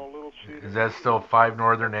 Little Cedar. Is that still 5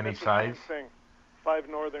 northern any size? Same thing. 5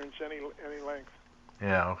 northerns any length.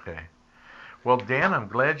 Yeah, okay. Well, Dan, I'm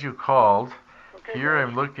glad you called. Okay, Here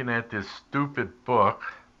I'm looking at this stupid book.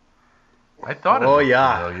 I thought it was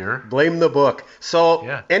familiar. Blame the book.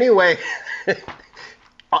 So anyway,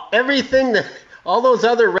 all those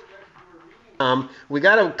other we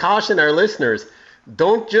got to caution our listeners.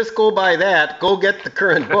 Don't just go by that. Go get the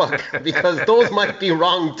current book because those might be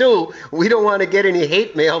wrong too. We don't want to get any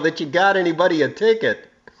hate mail that you got anybody a ticket.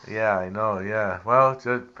 Yeah, I know. Yeah. Well,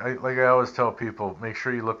 like I always tell people, make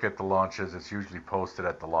sure you look at the launches. It's usually posted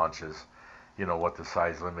at the launches. What the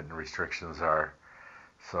size limit and restrictions are.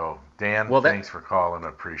 So, Dan, thanks for calling. I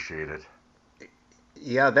appreciate it.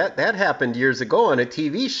 Yeah, that happened years ago on a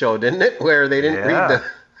TV show, didn't it? Where they didn't read the.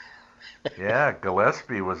 Yeah,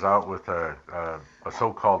 Gillespie was out with a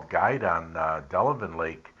so-called guide on Delavan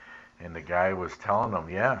Lake, and the guy was telling them,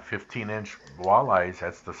 15-inch walleyes,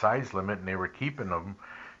 that's the size limit, and they were keeping them,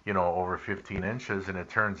 over 15 inches, and it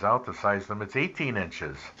turns out the size limit's 18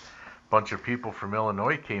 inches. A bunch of people from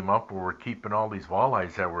Illinois came up who were keeping all these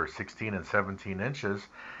walleyes that were 16 and 17 inches,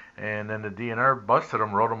 and then the DNR busted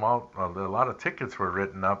them, wrote them out, a lot of tickets were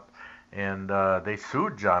written up, and they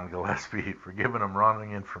sued John Gillespie for giving them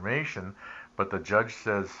wrong information. But the judge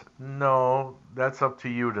says, no, that's up to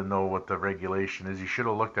you to know what the regulation is. You should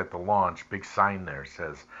have looked at the launch. Big sign there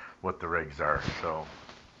says what the regs are. So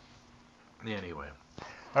anyway,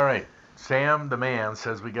 all right. Sam the man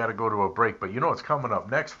says we got to go to a break, but you know what's coming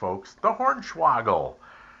up next, folks? The Hornswoggle.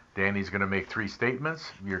 Danny's going to make 3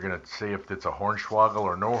 statements. You're going to say if it's a Hornswoggle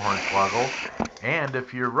or no Hornswoggle. And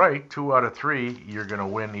if you're right, 2 out of 3, you're going to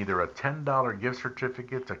win either a $10 gift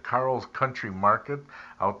certificate to Carl's Country Market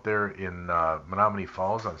out there in Menominee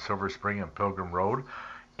Falls on Silver Spring and Pilgrim Road.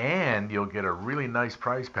 And you'll get a really nice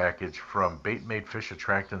prize package from Baitmate Fish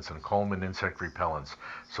Attractants and Coleman Insect Repellents.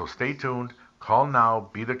 So stay tuned. Call now,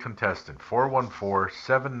 be the contestant,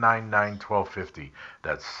 414-799-1250.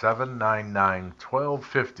 That's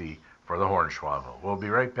 799-1250 for the Hornswoggle. We'll be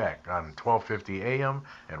right back on 1250 AM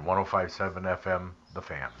and 105.7 FM, The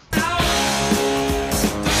Fan.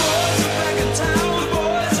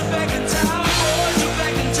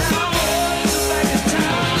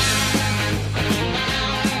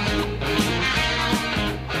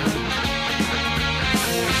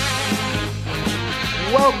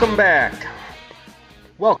 Welcome back.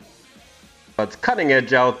 Welcome. It's Cutting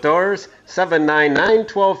Edge Outdoors,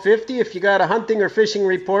 799-1250. If you got a hunting or fishing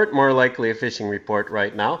report, more likely a fishing report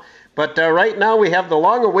right now. But right now we have the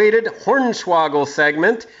long-awaited Hornswoggle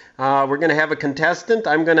segment. We're going to have a contestant.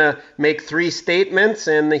 I'm going to make 3 statements,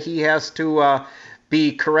 and he has to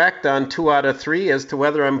be correct on 2 out of 3 as to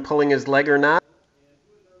whether I'm pulling his leg or not.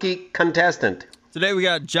 Contestant. Today we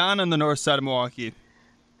got John on the north side of Milwaukee.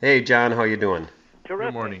 Hey, John, how you doing? Terrific.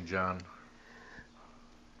 Good morning, John.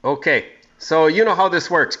 Okay, so you know how this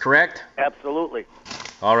works, correct? Absolutely.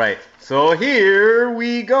 All right, so here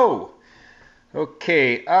we go.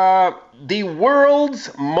 Okay, the world's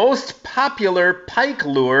most popular pike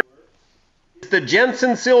lure is the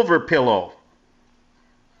Jensen Silver Pillow.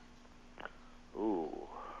 Ooh.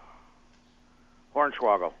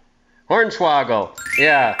 Hornswoggle. Hornswoggle,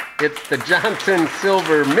 yeah, it's the Johnson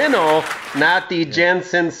Silver Minnow, not the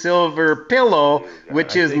Jensen Silver Pillow,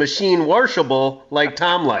 which is machine washable like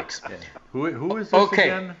Tom likes. Yeah. Who is this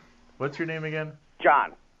again? What's your name again?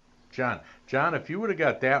 John. John, if you would have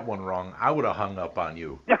got that one wrong, I would have hung up on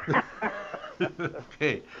you.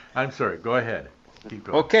 Okay, I'm sorry. Go ahead. Keep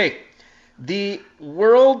going. Okay, the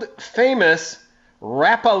world famous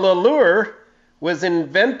Rapala lure was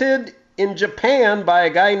invented in Japan by a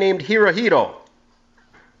guy named Hirohito.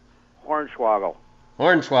 Hornswoggle.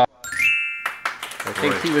 Hornswoggle. I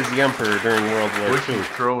think he was the emperor during World War Bush II. was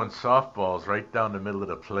throwing softballs right down the middle of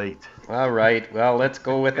the plate. All right, well, let's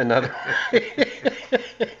go with another.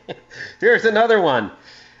 Here's another one.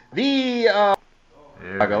 The all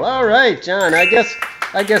right, John. I guess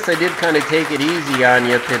I did kind of take it easy on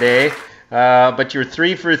you today, but you're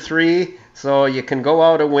 3 for 3, so you can go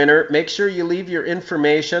out a winner. Make sure you leave your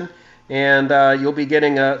information, and you'll be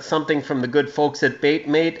getting something from the good folks at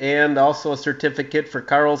Baitmate, and also a certificate for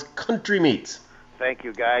Carl's Country Meats. Thank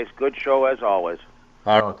you, guys. Good show as always.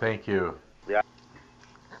 Oh, thank you. Yeah.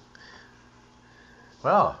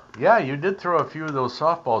 Well, yeah, you did throw a few of those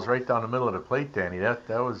softballs right down the middle of the plate, Danny. That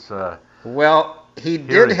was. Well, he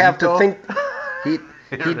did have to think. He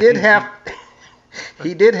did have.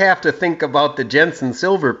 He did have to think about the Jensen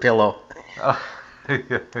Silver Pillow.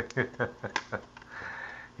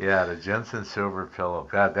 Yeah, the Jensen Silver Pillow.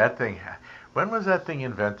 God, that thing. When was that thing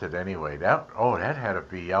invented anyway? That had to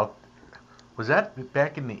be out. Was that in the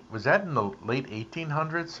late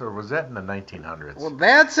 1800s or was that in the 1900s? Well,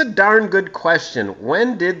 that's a darn good question.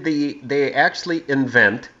 When did they actually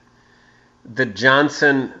invent the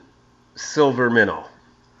Johnson Silver Minnow?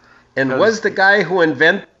 And was the guy who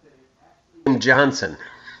invented it Johnson?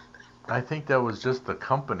 I think that was just the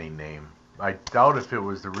company name. I doubt if it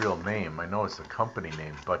was the real name. I know it's the company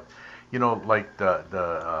name, but you know, like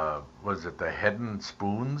the was it the Heddon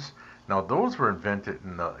spoons? Now those were invented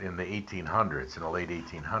in the 1800s, in the late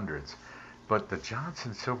 1800s. But the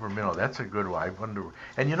Johnson Silver Minnow, that's a good one. I wonder,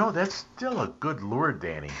 and you know, that's still a good lure,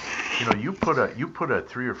 Danny. You know, you put a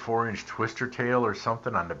 3 or 4 inch twister tail or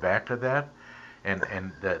something on the back of that,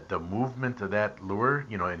 and the movement of that lure,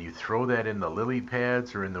 you know, and you throw that in the lily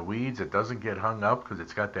pads or in the weeds, it doesn't get hung up because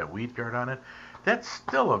it's got that weed guard on it. That's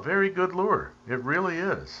still a very good lure. It really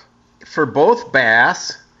is. For both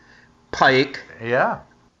bass, pike. Yeah.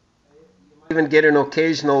 Even get an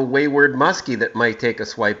occasional wayward muskie that might take a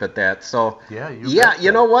swipe at that. So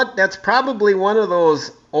you know what? That's probably one of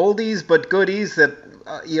those oldies but goodies that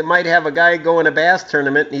you might have a guy go in a bass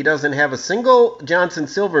tournament and he doesn't have a single Johnson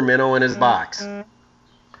Silver Minnow in his box.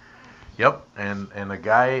 Yep, and a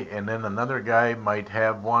guy, and then another guy might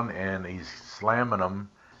have one and he's slamming them,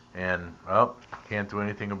 And, well, can't do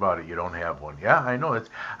anything about it. You don't have one. Yeah, I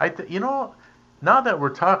know. Now that we're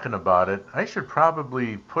talking about it, I should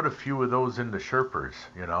probably put a few of those into Sherpers,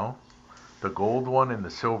 the gold one and the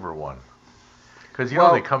silver one. Because,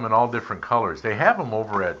 they come in all different colors. They have them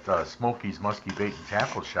over at Smokey's Muskie Bait and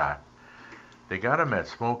Tackle Shop. They got them at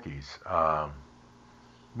Smokey's,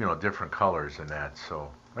 different colors and that. So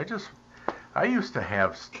I used to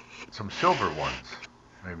have some silver ones,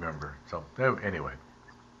 I remember. So, anyway.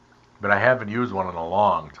 But I haven't used one in a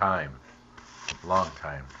long time.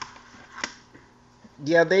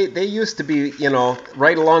 Yeah, they used to be,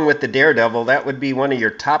 right along with the Daredevil, that would be one of your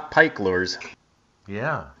top pike lures.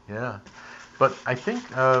 Yeah. But I think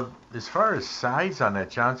as far as size on that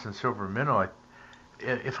Johnson Silver Minnow,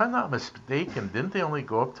 if I'm not mistaken, didn't they only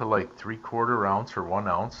go up to like 3/4 ounce or 1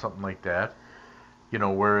 ounce, something like that?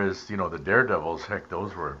 Whereas, the Daredevils, heck,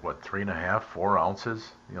 those were, 3.5, 4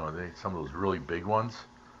 ounces? Some of those really big ones,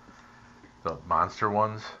 the monster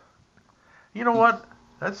ones. You know what?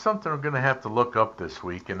 That's something we're going to have to look up this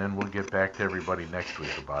week, and then we'll get back to everybody next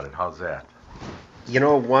week about it. How's that?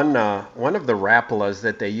 One of the Rapalas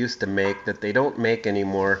that they used to make that they don't make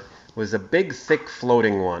anymore was a big, thick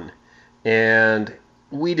floating one. And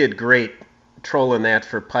we did great trolling that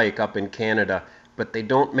for pike up in Canada, but they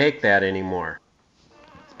don't make that anymore.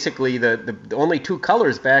 Basically, the only two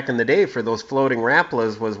colors back in the day for those floating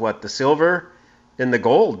Rapalas was the silver and the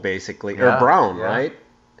gold, basically, or brown, right?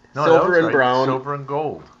 No, silver and right. brown. Silver and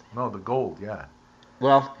gold. No, the gold, yeah.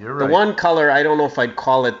 Well, You're the right. one color, I don't know if I'd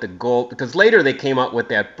call it the gold, because later they came out with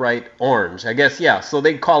that bright orange. I guess, yeah, so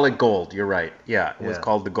they'd call it gold. You're right. Yeah, it was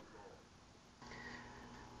called the gold.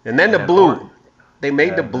 And then the blue. They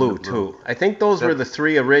made the blue, too. I think those were the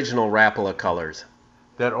three original Rapala colors.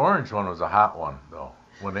 That orange one was a hot one, though.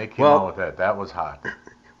 When they came out with that was hot.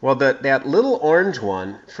 Well, that little orange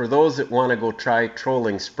one, for those that want to go try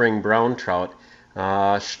trolling spring brown trout,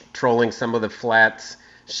 trolling some of the flats,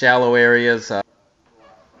 shallow areas,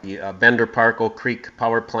 the Bender Park, Oak Creek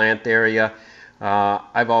Power Plant area.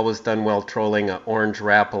 I've always done well trolling an orange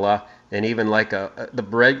Rapala, and even like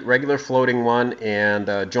the regular floating one and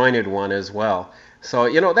a jointed one as well. So,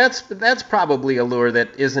 that's probably a lure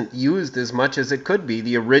that isn't used as much as it could be,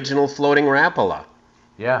 the original floating Rapala.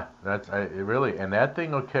 Yeah, really, and that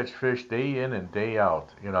thing will catch fish day in and day out,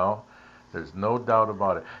 There's no doubt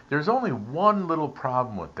about it. There's only one little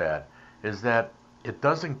problem with that, is that it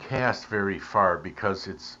doesn't cast very far because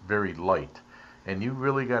it's very light. And you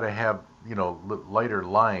really got to have, lighter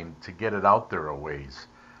line to get it out there a ways,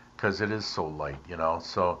 because it is so light,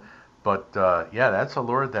 So, but that's a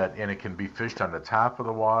lure and it can be fished on the top of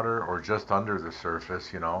the water or just under the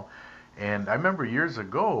surface, And I remember years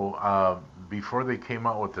ago, before they came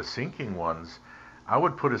out with the sinking ones, I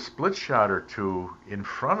would put a split shot or two in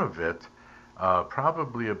front of it,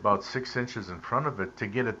 probably about 6 inches in front of it, to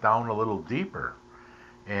get it down a little deeper.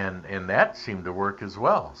 And that seemed to work as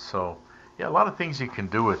well. So, yeah, a lot of things you can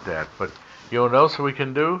do with that. But you know what else we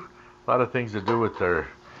can do? A lot of things to do with their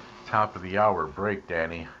top of the hour break,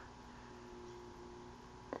 Danny.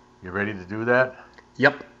 You ready to do that?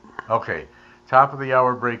 Yep. Okay. Top of the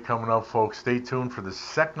hour break coming up, folks. Stay tuned for the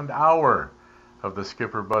second hour of the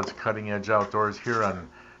Skipper Bud's Cutting Edge Outdoors here on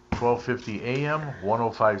 1250 AM,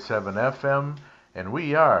 1057 FM. And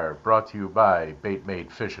we are brought to you by Bait Made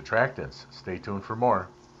Fish Attractants. Stay tuned for more.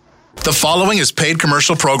 The following is paid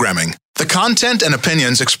commercial programming. The content and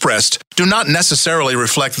opinions expressed do not necessarily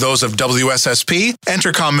reflect those of WSSP,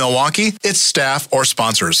 Entercom Milwaukee, its staff, or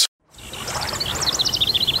sponsors.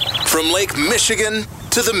 From Lake Michigan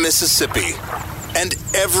to the Mississippi and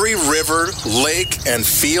every river, lake, and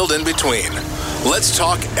field in between, let's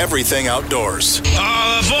talk everything outdoors.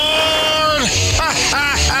 All aboard! Ha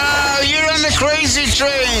ha ha! You're on the crazy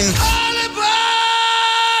train! All aboard!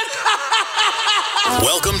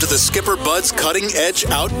 Welcome to the Skipper Bud's Cutting Edge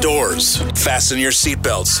Outdoors. Fasten your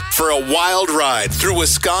seatbelts for a wild ride through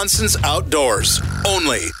Wisconsin's outdoors.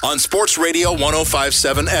 Only on Sports Radio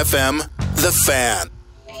 1057 FM, The Fan.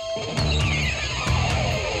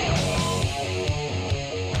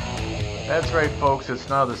 That's right, folks. It's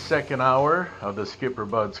now the second hour of the Skipper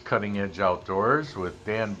Bud's Cutting Edge Outdoors with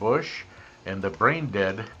Dan Bush and the brain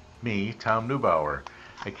dead me, Tom Neubauer.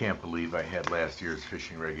 I can't believe I had last year's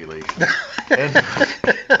fishing regulations.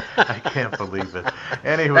 I can't believe it.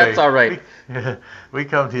 Anyway, that's all right. We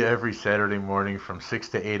come to you every Saturday morning from 6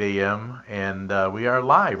 to 8 a.m., and we are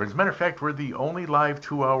live. As a matter of fact, we're the only live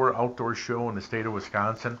 2-hour outdoor show in the state of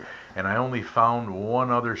Wisconsin, and I only found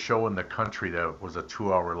one other show in the country that was a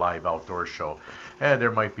 2-hour live outdoor show.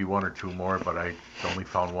 There might be one or two more, but I only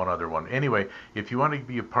found one other one. Anyway, if you want to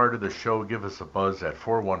be a part of the show, give us a buzz at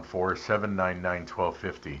 414-799-1250.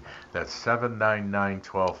 1250. That's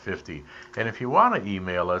 799-1250. And if you want to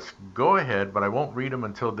email us, go ahead, but I won't read them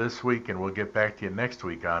until this week, and we'll get back to you next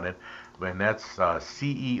week on it. And that's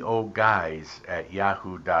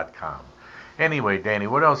ceoguys@yahoo.com. Anyway, Danny,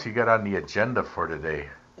 what else you got on the agenda for today?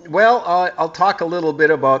 Well, I'll talk a little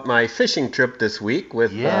bit about my fishing trip this week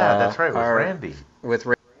with that's right, with Randy. With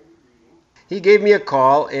Randy. He gave me a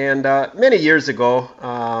call, and many years ago,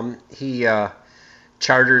 he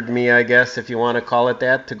chartered me, I guess, if you want to call it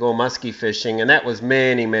that, to go muskie fishing, and that was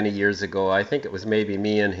many, many years ago. I think it was maybe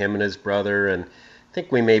me and him and his brother, and I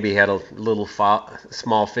think we maybe had a little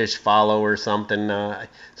small fish follow or something.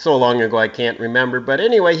 So long ago, I can't remember. But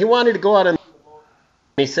anyway, he wanted to go out, and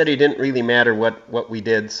he said he didn't really matter what we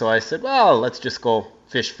did. So I said, well, let's just go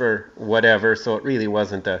fish for whatever. So it really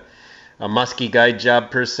wasn't a muskie guide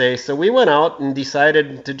job per se. So we went out and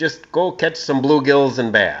decided to just go catch some bluegills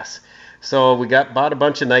and bass. So we bought a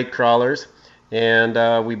bunch of night crawlers,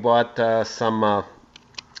 and we bought some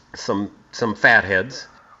fatheads.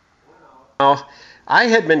 Now, I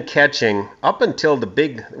had been catching up until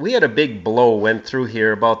we had a big blow went through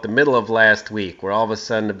here about the middle of last week, where all of a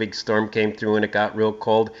sudden a big storm came through and it got real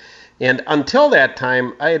cold. And until that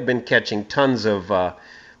time, I had been catching tons of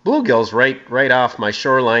bluegills right off my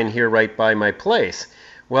shoreline here, right by my place.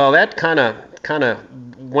 Well, that kind of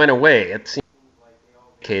went away. It seemed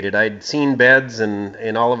like I'd seen beds,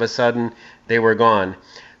 and all of a sudden they were gone.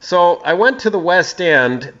 So I went to the west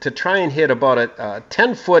end to try and hit about a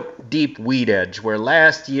 10-foot deep weed edge, where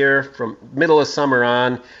last year, from middle of summer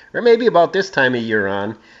on, or maybe about this time of year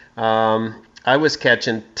on, I was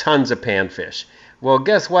catching tons of panfish. Well,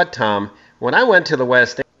 guess what, Tom? When I went to the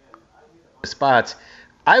west end spots,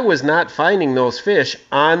 I was not finding those fish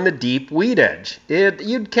on the deep weed edge.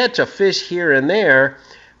 You'd catch a fish here and there,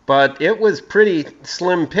 but it was pretty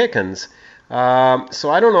slim pickings. So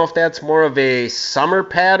I don't know if that's more of a summer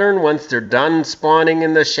pattern once they're done spawning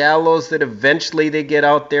in the shallows, that eventually they get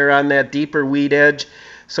out there on that deeper weed edge.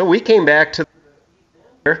 So we came back to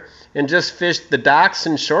there and just fished the docks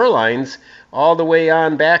and shorelines all the way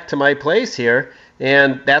on back to my place here.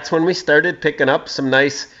 And that's when we started picking up some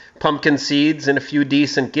nice pumpkin seeds and a few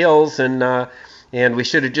decent gills. And we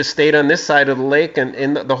should have just stayed on this side of the lake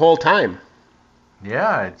and the whole time.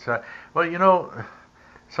 Yeah, it's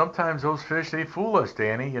sometimes those fish, they fool us,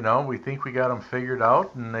 Danny. We think we got them figured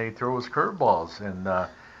out, and they throw us curveballs. And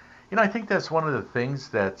I think that's one of the things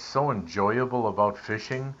that's so enjoyable about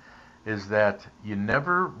fishing, is that you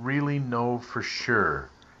never really know for sure.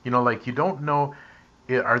 Like, you don't know,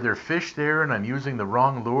 are there fish there and I'm using the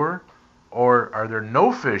wrong lure, or are there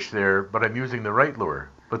no fish there but I'm using the right lure?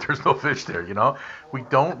 But there's no fish there, We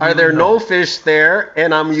don't. Are there no fish there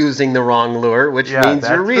and I'm using the wrong lure, which means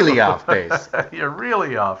you're really off base. You're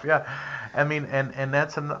really off, yeah. I mean, and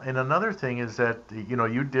that's and another thing is that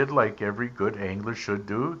you did like every good angler should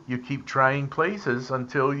do. You keep trying places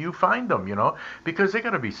until you find them, because they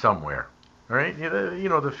got to be somewhere, right?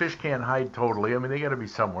 The fish can't hide totally. I mean, they got to be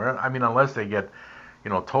somewhere. I mean, unless they get,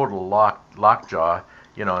 total lockjaw,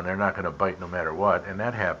 and they're not going to bite no matter what, and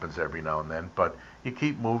that happens every now and then. But you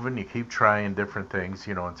keep moving, you keep trying different things,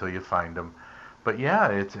 until you find them. But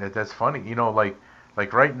yeah, that's funny,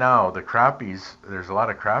 like right now, the crappies, there's a lot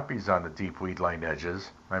of crappies on the deep weed line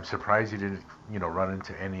edges. I'm surprised you didn't, run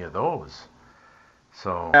into any of those.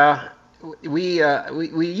 So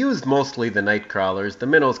we used mostly the night crawlers. The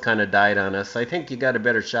minnows kind of died on us. I think you got a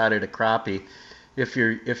better shot at a crappie if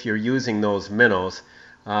you're using those minnows.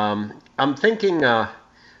 I'm thinking that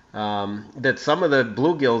some of the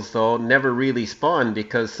bluegills, though, never really spawned,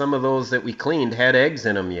 because some of those that we cleaned had eggs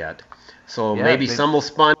in them yet. So maybe some will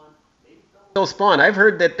spawn. They'll spawn. I've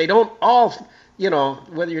heard that they don't all,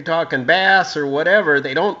 whether you're talking bass or whatever,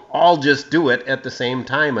 they don't all just do it at the same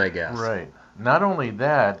time, I guess. Right. Not only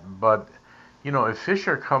that, but, if fish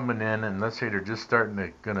are coming in and let's say they're just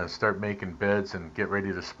gonna start making beds and get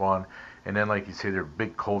ready to spawn, and then, like you say, their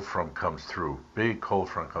big cold front comes through,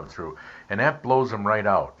 and that blows them right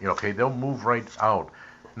out. Okay, they'll move right out.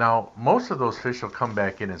 Now, most of those fish will come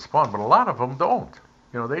back in and spawn, but a lot of them don't.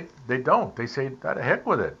 They don't. They say, "The heck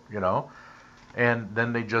with it," and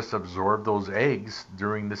then they just absorb those eggs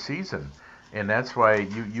during the season. And that's why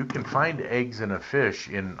you can find eggs in a fish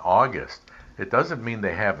in August. It doesn't mean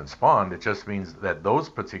they haven't spawned. It just means that those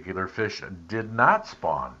particular fish did not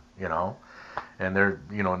spawn, and they're,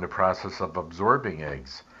 in the process of absorbing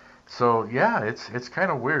eggs. So yeah, it's kind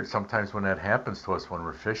of weird sometimes when that happens to us when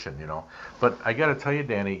we're fishing, But I got to tell you,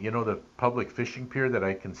 Danny, the public fishing pier that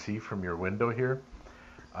I can see from your window here,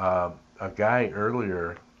 a guy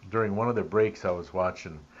earlier during one of the breaks I was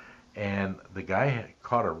watching, and the guy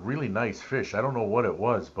caught a really nice fish. I don't know what it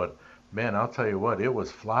was, but man, I'll tell you what, it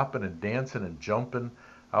was flopping and dancing and jumping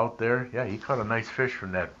out there. Yeah, he caught a nice fish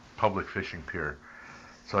from that public fishing pier.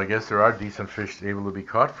 So I guess there are decent fish able to be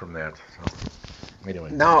caught from that. So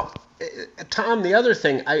anyway. Now, Tom, the other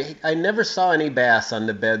thing, I never saw any bass on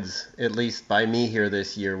the beds, at least by me here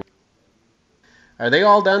this year. Are they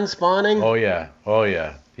all done spawning? Oh yeah,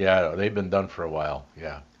 yeah. They've been done for a while.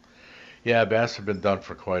 Yeah, bass have been done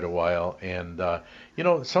for quite a while, and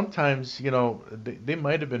sometimes they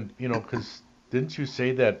might have been because didn't you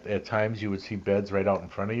say that at times you would see beds right out in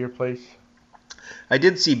front of your place? I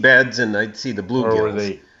did see beds, and I'd see the bluegills. Or were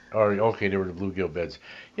they? Or okay, they were the bluegill beds.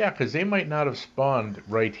 Yeah, because they might not have spawned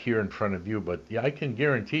right here in front of you, but yeah, I can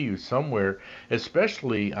guarantee you somewhere,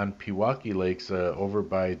 especially on Pewaukee Lakes, over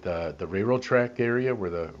by the railroad track area where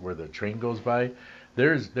the train goes by,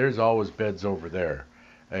 there's always beds over there,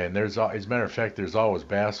 and as a matter of fact, there's always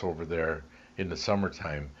bass over there in the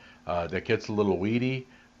summertime. That gets a little weedy,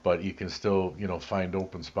 but you can still find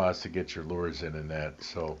open spots to get your lures in and that.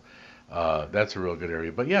 So. That's a real good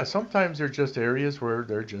area. But yeah, sometimes they're just areas where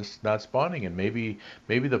they're just not spawning, and maybe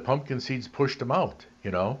the pumpkin seeds pushed them out,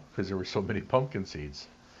 because there were so many pumpkin seeds.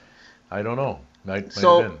 I don't know. Might have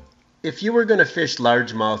been. If you were going to fish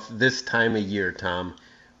largemouth this time of year, Tom,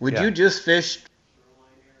 would you just fish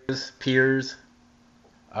piers?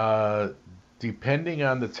 Depending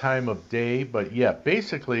on the time of day, but yeah,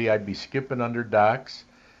 basically I'd be skipping under docks,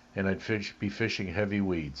 and I'd be fishing heavy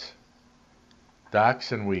weeds.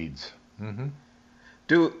 Docks and weeds. Mm-hmm.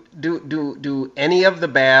 Do any of the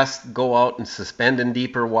bass go out and suspend in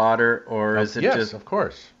deeper water, or is it just? Yes, of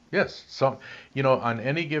course. Yes. Some, on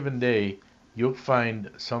any given day, you'll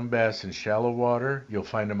find some bass in shallow water. You'll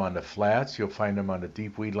find them on the flats. You'll find them on the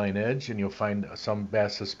deep weed line edge, and you'll find some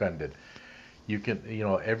bass suspended. You can,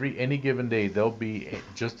 any given day, they'll be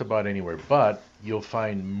just about anywhere, but you'll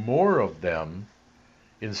find more of them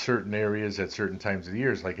in certain areas at certain times of the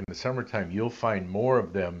years. Like in the summertime, you'll find more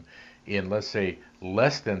of them in, let's say,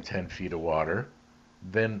 less than 10 feet of water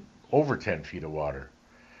than over 10 feet of water.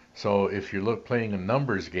 So if you're playing a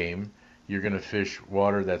numbers game, you're going to fish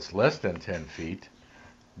water that's less than 10 feet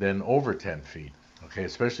than over 10 feet. Okay,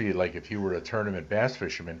 especially like if you were a tournament bass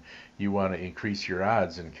fisherman, you want to increase your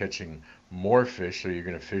odds in catching more fish, so you're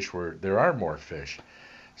going to fish where there are more fish.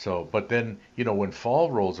 So, but then, when fall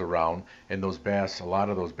rolls around and a lot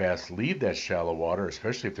of those bass leave that shallow water,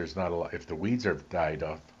 especially if there's not if the weeds have died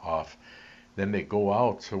off, then they go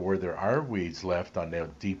out to where there are weeds left on the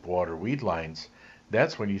deep water weed lines.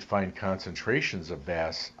 That's when you find concentrations of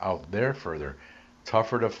bass out there further.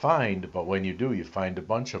 Tougher to find, but when you do, you find a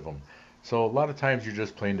bunch of them. So a lot of times you're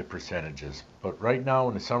just playing the percentages. But right now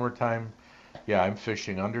in the summertime, yeah, I'm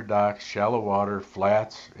fishing under docks, shallow water,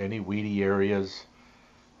 flats, any weedy areas.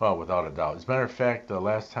 Well, without a doubt. As a matter of fact, the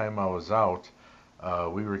last time I was out,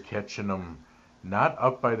 we were catching them not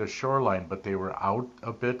up by the shoreline, but they were out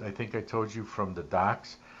a bit. I think I told you from the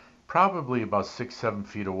docks, probably about 6-7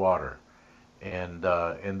 feet of water, and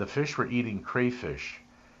the fish were eating crayfish.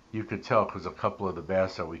 You could tell because a couple of the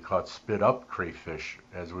bass that we caught spit up crayfish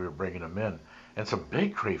as we were bringing them in, and some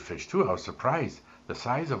big crayfish too. I was surprised the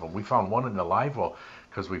size of them. We found one in the live well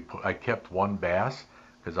because I kept one bass.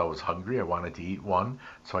 Because I was hungry, I wanted to eat one,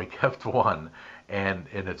 so I kept one, and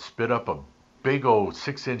it spit up a big old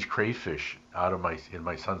 6-inch crayfish out of in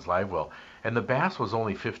my son's live well, and the bass was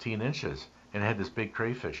only 15 inches, and it had this big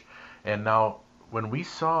crayfish. And now, when we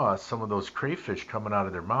saw some of those crayfish coming out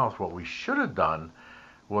of their mouth, what we should have done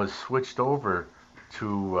was switched over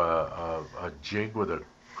to a jig with a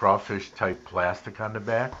crawfish type plastic on the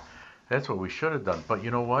back. That's what we should have done. But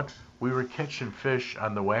you know what? We were catching fish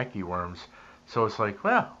on the wacky worms. So it's like,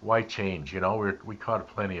 well, why change? We caught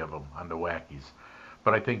plenty of them on the wackies.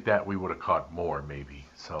 But I think that we would have caught more, maybe.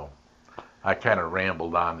 So I kind of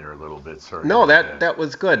rambled on there a little bit. Sorry. No, that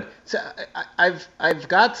was good. So I've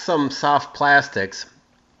got some soft plastics.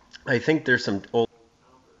 I think there's some old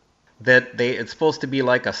it's supposed to be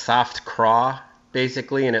like a soft craw,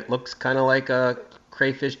 basically, and it looks kind of like a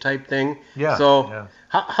crayfish type thing. Yeah. So yeah.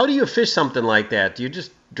 How do you fish something like that? Do you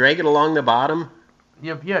just drag it along the bottom?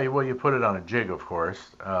 Yeah, well, you put it on a jig, of course.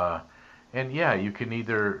 And yeah, you can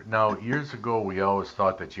either, now years ago we always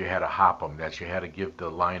thought that you had to hop them, that you had to give the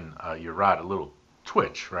line, your rod a little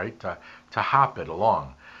twitch, right, to hop it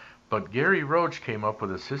along. But Gary Roach came up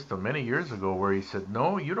with a system many years ago where he said,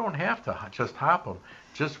 no, you don't have to just hop them,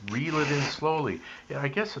 just reel it in slowly. Yeah, I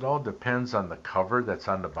guess it all depends on the cover that's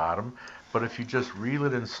on the bottom, but if you just reel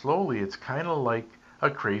it in slowly, it's kind of like a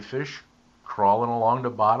crayfish crawling along the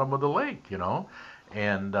bottom of the lake,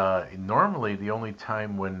 And normally the only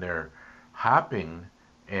time when they're hopping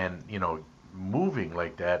and, moving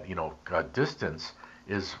like that, a distance,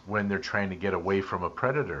 is when they're trying to get away from a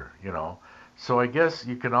predator, So I guess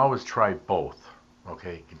you can always try both.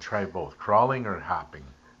 Okay, you can try both, crawling or hopping.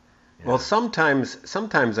 Yeah. Well, sometimes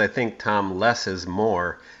I think, Tom, less is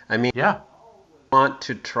more. I mean, yeah, want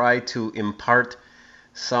to try to impart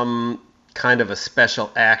some kind of a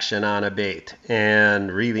special action on a bait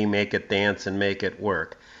and really make it dance and make it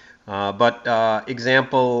work.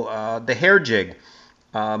 Example, the hair jig.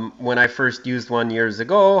 When I first used one years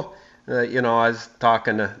ago, I was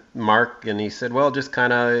talking to Mark and he said, well, just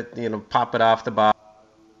kind of, pop it off the bottom,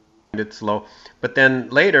 it slow. But then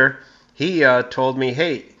later he told me,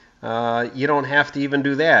 hey, you don't have to even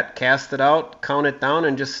do that. Cast it out, count it down,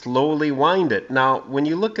 and just slowly wind it. Now, when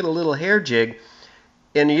you look at a little hair jig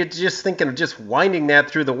and you're just thinking of just winding that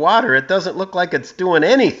through the water, it doesn't look like it's doing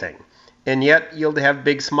anything. And yet you'll have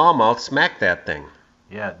big smallmouth smack that thing.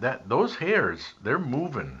 Yeah, those hairs, they're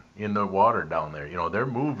moving in the water down there. They're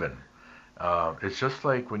moving. It's just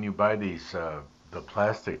like when you buy these the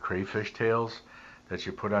plastic crayfish tails that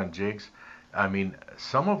you put on jigs. I mean,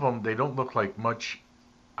 some of them, they don't look like much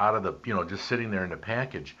out of the, just sitting there in the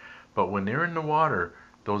package. But when they're in the water,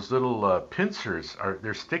 those little pincers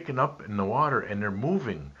they're sticking up in the water and they're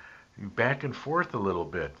moving back and forth a little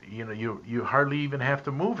bit. You hardly even have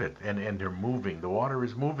to move it, and they're moving. The water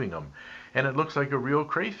is moving them, and it looks like a real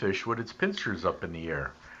crayfish with its pincers up in the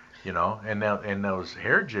air. And those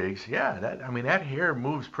hair jigs, yeah, that hair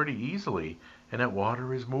moves pretty easily, and that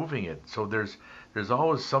water is moving it. So there's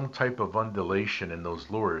always some type of undulation in those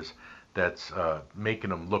lures that's making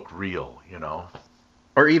them look real,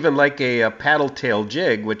 Or even like a paddle tail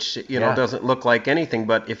jig, which doesn't look like anything,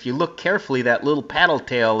 but if you look carefully, that little paddle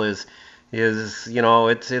tail is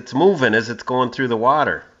it's moving as it's going through the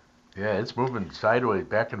water. Yeah, it's moving sideways,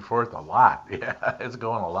 back and forth a lot. Yeah, it's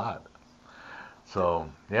going a lot. So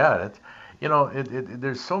yeah, that's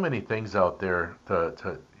there's so many things out there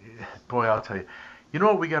to boy, I'll tell you. You know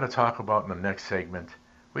what we got to talk about in the next segment?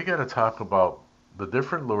 We got to talk about the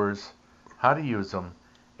different lures, how to use them,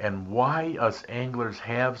 and why us anglers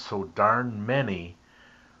have so darn many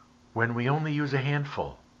when we only use a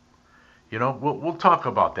handful. We'll talk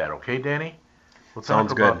about that, okay, Danny? We'll talk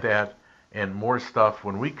Sounds about good. that and more stuff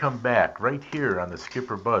when we come back right here on the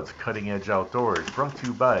Skipper Bud's Cutting Edge Outdoors, brought to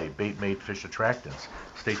you by Bait Mate Fish Attractants.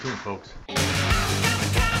 Stay tuned, folks.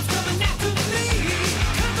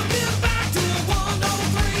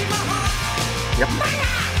 Yep.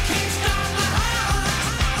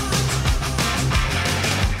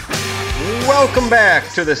 Welcome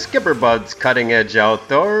back to the Skipper Bud's Cutting Edge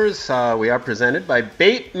Outdoors. We are presented by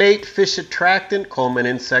Bait Mate Fish Attractant, Coleman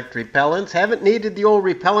Insect Repellents. Haven't needed the old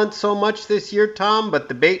repellent so much this year, Tom, but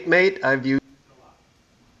the Bait Mate I've used.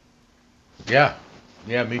 Yeah,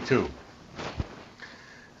 me too.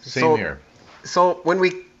 Same here. So when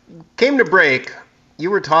we came to break, you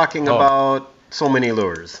were talking about so many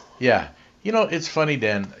lures. Yeah. It's funny,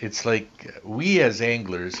 Dan. It's like we as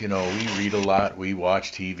anglers, we read a lot, we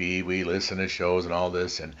watch TV, we listen to shows and all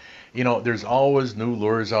this. And, there's always new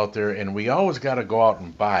lures out there. And we always got to go out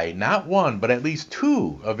and buy not one, but at least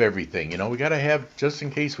two of everything. We got to have, just in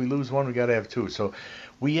case we lose one, we got to have two. So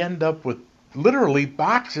we end up with literally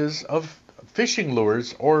boxes of fishing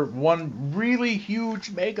lures or one really huge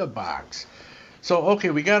mega box. So, okay,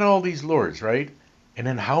 we got all these lures, right? And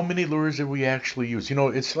then how many lures did we actually use?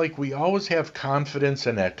 It's like we always have confidence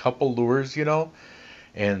in that couple lures,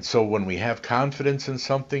 And so when we have confidence in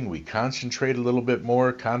something, we concentrate a little bit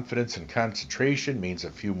more. Confidence and concentration means a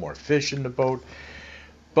few more fish in the boat.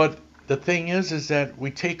 But the thing is that we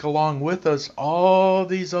take along with us all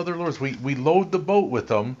these other lures. We load the boat with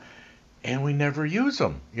them, and we never use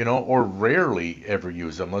them, or rarely ever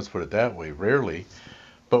use them. Let's put it that way, rarely.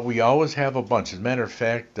 But we always have a bunch. As a matter of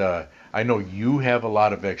fact, I know you have a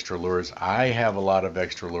lot of extra lures. I have a lot of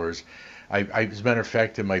extra lures. As a matter of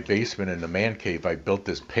fact, in my basement in the man cave, I built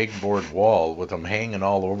this pegboard wall with them hanging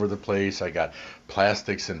all over the place. I got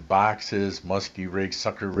plastics in boxes, musky rigs,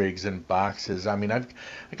 sucker rigs in boxes. I mean, I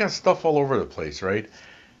got stuff all over the place, right?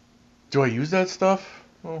 Do I use that stuff?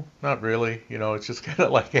 Well, not really. It's just kind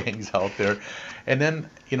of like hangs out there. And then,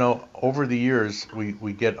 over the years,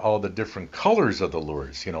 we get all the different colors of the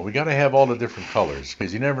lures. We got to have all the different colors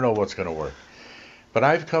because you never know what's going to work. But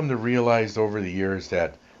I've come to realize over the years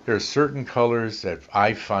that there are certain colors that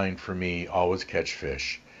I find for me always catch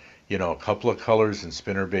fish. A couple of colors in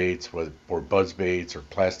spinner baits or buzz baits or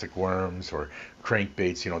plastic worms or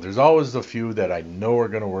crankbaits. There's always a few that I know are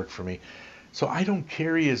going to work for me. So I don't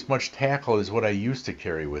carry as much tackle as what I used to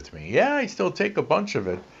carry with me. Yeah, I still take a bunch of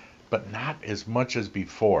it, but not as much as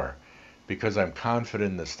before because I'm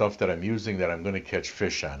confident in the stuff that I'm using that I'm going to catch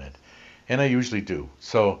fish on it. And I usually do.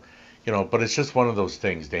 So, But it's just one of those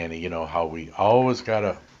things, Danny, how we always got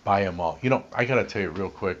to buy them all. I got to tell you real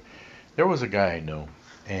quick, there was a guy I knew,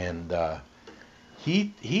 and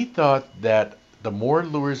he thought that the more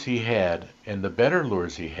lures he had, and the better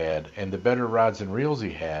lures he had, and the better rods and reels he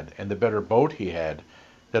had, and the better boat he had,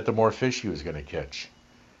 that the more fish he was going to catch.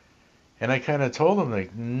 And I kind of told him,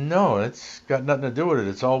 like, no, it's got nothing to do with it.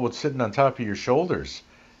 It's all what's sitting on top of your shoulders,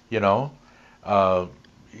 you know.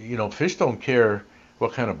 Fish don't care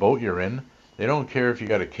what kind of boat you're in. They don't care if you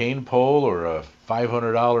got a cane pole or a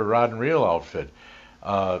 $500 rod and reel outfit.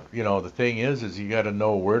 The thing is you got to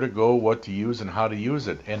know where to go, what to use, and how to use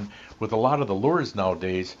it. And with a lot of the lures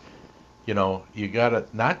nowadays, you got to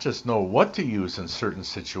not just know what to use in certain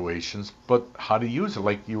situations, but how to use it.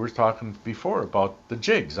 Like you were talking before about the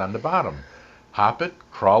jigs on the bottom. Hop it,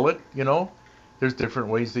 crawl it, There's different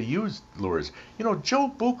ways to use lures. Joe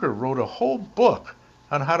Bucher wrote a whole book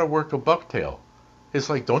on how to work a bucktail. It's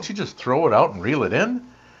like, don't you just throw it out and reel it in?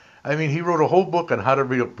 I mean, he wrote a whole book on how to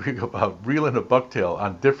reeling a bucktail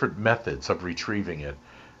on different methods of retrieving it.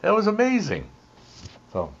 That was amazing.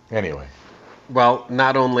 So, anyway. Well,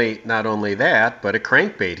 not only that, but a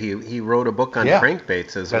crankbait. He wrote a book on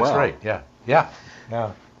crankbaits as well. That's right. Yeah.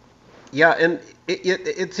 Yeah, and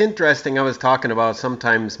it's interesting. I was talking about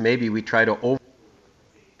sometimes maybe we try to over.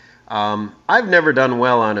 I've never done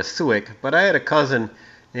well on a Suick, but I had a cousin,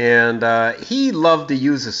 and he loved to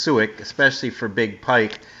use a Suick, especially for big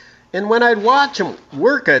pike. And when I'd watch him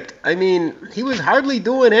work it, I mean, he was hardly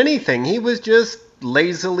doing anything. He was just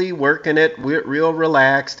lazily working it, real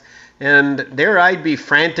relaxed. And there I'd be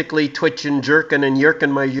frantically twitching, jerking, and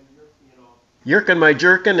yerking my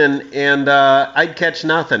jerkin, and I'd catch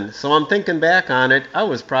nothing. So I'm thinking back on it, I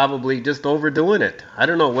was probably just overdoing it. I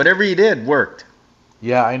don't know. Whatever he did worked.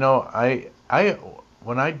 Yeah, I know. I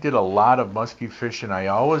when I did a lot of muskie fishing, I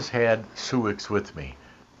always had Suicks with me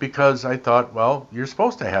because I thought, well, you're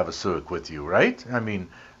supposed to have a Suick with you, right? I mean,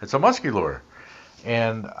 it's a muskie lure.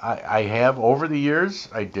 And I have, over the years,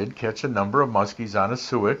 I did catch a number of muskies on a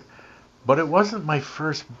Suick, but it wasn't my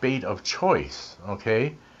first bait of choice,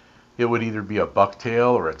 okay? It would either be a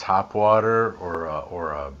bucktail or a topwater or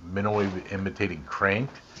a minnow imitating crank,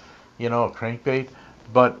 a crankbait.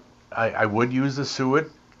 But I would use the suet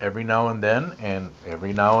every now and then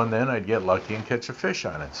I'd get lucky and catch a fish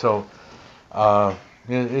on it. So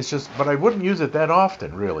it's just, but I wouldn't use it that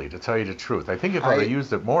often, really, to tell you the truth. I think if I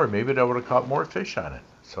used it more, maybe I would have caught more fish on it.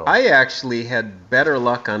 So I actually had better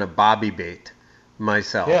luck on a bobby bait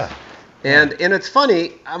myself. Yeah. And it's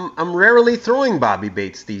funny, I'm rarely throwing bobby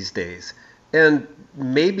baits these days. And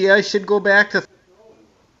maybe I should go back to,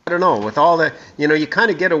 I don't know, with all that, you kind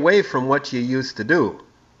of get away from what you used to do.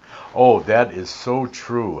 Oh, that is so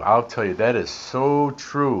true. I'll tell you, that is so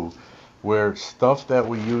true. Where stuff that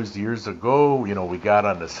we used years ago, we got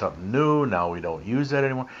onto something new, now we don't use that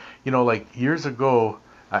anymore. Like years ago,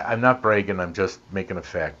 I'm not bragging, I'm just making a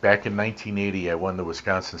fact. Back in 1980, I won the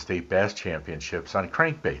Wisconsin State Bass Championships on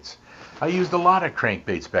crankbaits. I used a lot of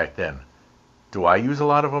crankbaits back then. Do I use a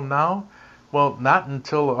lot of them now? Well, not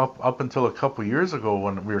until up until a couple years ago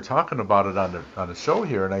when we were talking about it on the show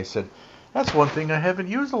here, and I said, that's one thing I haven't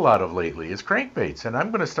used a lot of lately is crankbaits, and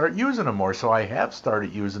I'm going to start using them more. So I have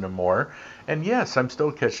started using them more, and yes, I'm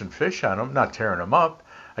still catching fish on them, not tearing them up.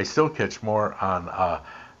 I still catch more on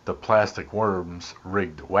the plastic worms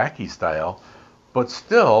rigged wacky style, but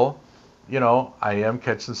still, I am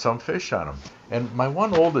catching some fish on them. And my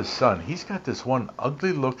one oldest son, he's got this one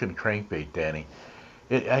ugly looking crankbait, Danny.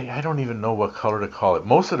 I don't even know what color to call it.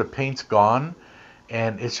 Most of the paint's gone,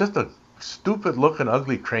 and it's just a stupid looking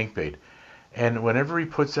ugly crankbait. And whenever he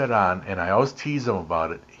puts that on, and I always tease him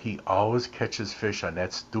about it, he always catches fish on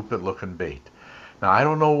that stupid looking bait. Now, I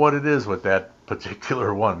don't know what it is with that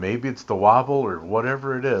particular one. Maybe it's the wobble or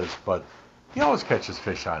whatever it is, but he always catches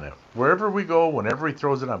fish on it. Wherever we go, whenever he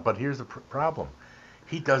throws it on. But here's the problem.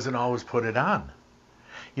 He doesn't always put it on.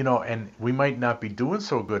 And we might not be doing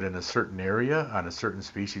so good in a certain area on a certain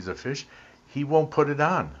species of fish. He won't put it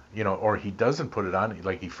on, or he doesn't put it on,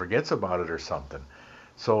 like he forgets about it or something.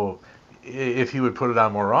 So if he would put it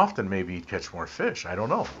on more often, maybe he'd catch more fish. I don't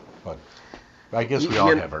know. But I guess we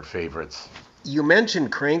all have our favorites. You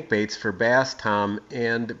mentioned crankbaits for bass, Tom,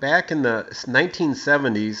 and back in the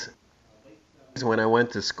 1970s, when I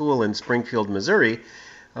went to school in Springfield, Missouri,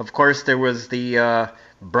 of course, there was the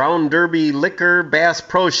Brown Derby Liquor Bass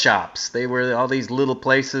Pro Shops. They were all these little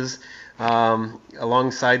places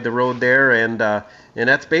alongside the road there, and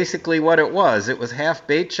that's basically what it was. It was half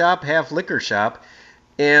bait shop, half liquor shop.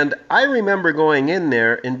 And I remember going in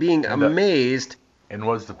there and being amazed. And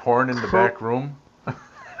was the porn in the back room?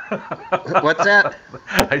 What's that?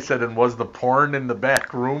 I said, and was the porn in the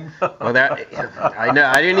back room? Well, that I know.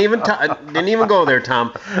 I didn't even go there,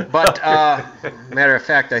 Tom. But matter of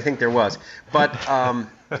fact, I think there was. But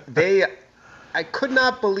I could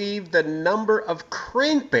not believe the number of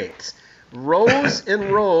crankbaits, rows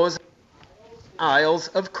and rows, aisles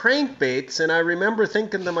of crankbaits, and I remember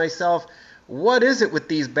thinking to myself, what is it with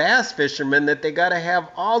these bass fishermen that they got to have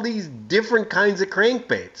all these different kinds of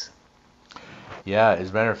crankbaits? Yeah, as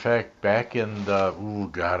a matter of fact, back in the,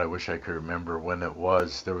 I wish I could remember when it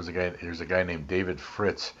was. There's a guy named David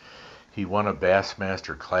Fritz. He won a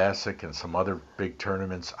Bassmaster Classic and some other big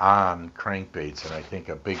tournaments on crankbaits, and I think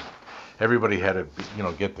everybody had to,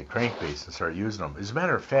 get the crankbaits and start using them. As a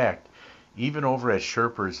matter of fact, even over at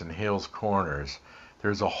Sherper's and Hales Corners,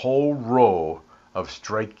 there's a whole row of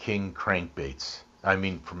Strike King crankbaits. I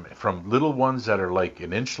mean, from little ones that are like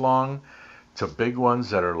an inch long to big ones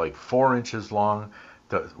that are like 4 inches long,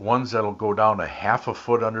 to ones that'll go down to half a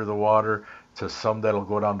foot under the water, to some that'll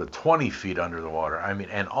go down to 20 feet under the water. I mean,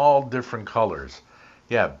 and all different colors.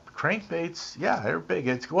 Yeah, crankbaits, yeah, they're big.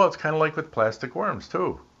 It's kind of like with plastic worms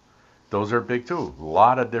too. Those are big too. A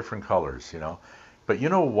lot of different colors, But you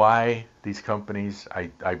know why these companies,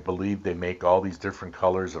 I believe they make all these different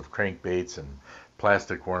colors of crankbaits and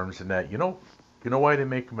plastic worms and that. You know why they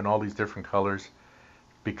make them in all these different colors?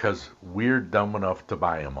 Because we're dumb enough to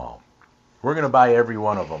buy them all. We're going to buy every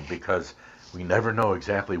one of them because we never know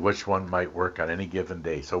exactly which one might work on any given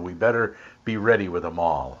day. So we better be ready with them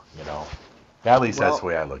all, At least that's the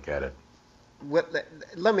way I look at it.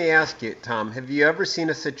 Let me ask you, Tom, have you ever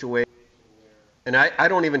seen a situation, and I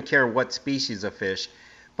don't even care what species of fish,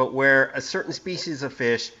 but where a certain species of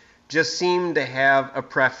fish just seem to have a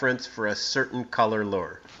preference for a certain color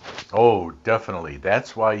lure? Oh, definitely.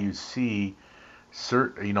 That's why you see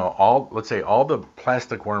let's say all the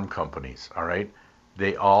plastic worm companies, all right,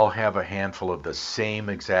 they all have a handful of the same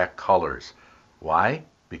exact colors. Why?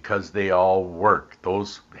 Because they all work.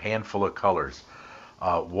 Those handful of colors,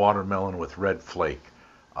 watermelon with red flake,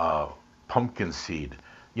 pumpkin seed,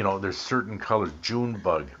 there's certain colors, June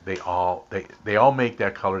bug, they all make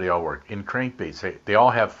that color, they all work. In crankbaits, they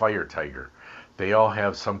all have fire tiger. They all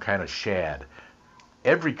have some kind of shad.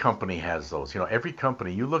 Every company has those. Every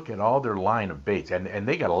company, you look at all their line of baits, and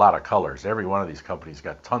they got a lot of colors. Every one of these companies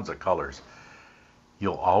got tons of colors.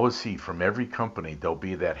 You'll always see from every company, there'll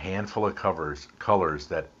be that handful of colors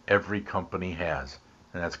that every company has,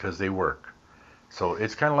 and that's because they work. So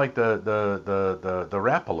it's kind of like the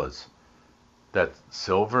Rapalas, that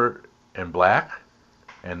silver and black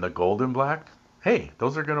and the gold and black. Hey,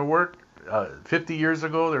 those are going to work 50 years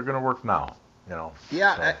ago. They're going to work now.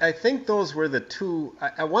 Yeah, So. I think those were the two.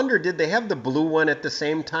 I wonder, did they have the blue one at the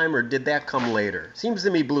same time, or did that come later? Seems to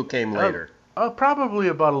me blue came later. Probably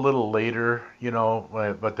about a little later,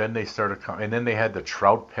 but then they started and then they had the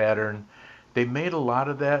trout pattern. They made a lot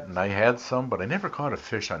of that, and I had some, but I never caught a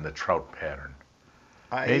fish on the trout pattern.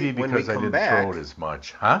 Maybe because I didn't throw it as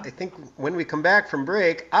much. Huh? I think when we come back from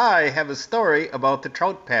break, I have a story about the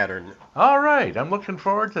trout pattern. All right, I'm looking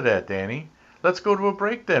forward to that, Danny. Let's go to a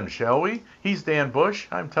break then, shall we? He's Dan Bush.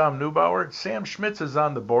 I'm Tom Neubauer. Sam Schmitz is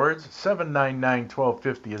on the boards.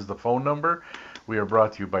 799-1250 is the phone number. We are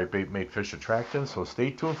brought to you by Bait Mate Fish Attractant, so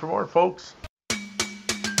stay tuned for more, folks.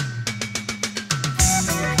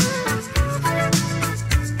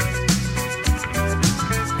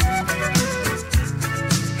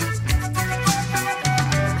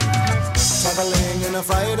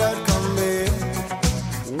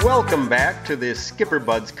 Welcome back to the Skipper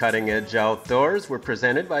Buds Cutting Edge Outdoors. We're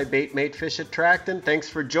presented by Bait Mate Fish Attractant. Thanks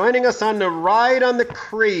for joining us on the ride on the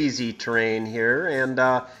crazy train here. And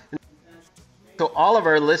to all of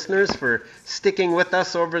our listeners for sticking with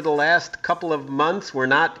us over the last couple of months.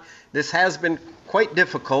 This has been quite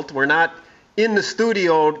difficult. We're not in the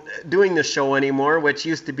studio doing the show anymore, which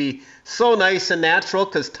used to be so nice and natural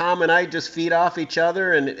because Tom and I just feed off each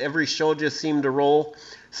other and every show just seemed to roll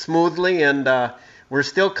smoothly. And we're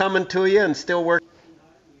still coming to you and still working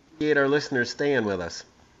to get our listeners staying with us.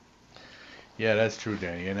 Yeah, that's true,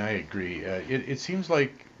 Danny, and I agree. It seems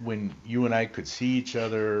like when you and I could see each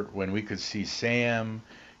other, when we could see Sam,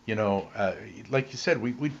 like you said,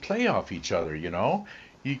 we'd play off each other,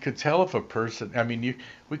 You could tell if a person,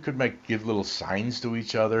 we could give little signs to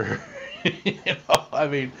each other,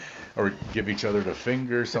 or give each other the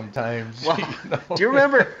finger sometimes. Well, do you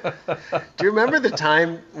remember the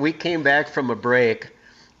time we came back from a break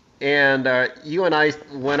and you and I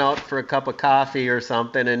went out for a cup of coffee or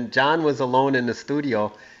something, and John was alone in the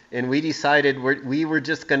studio, and we decided we were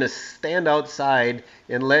just going to stand outside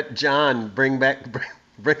and let John bring back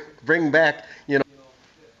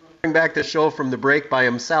bring back the show from the break by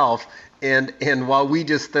himself, and while we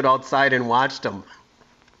just stood outside and watched him.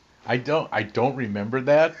 I don't remember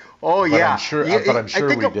that. Oh but yeah, I'm sure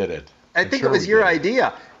we did it. I think it was your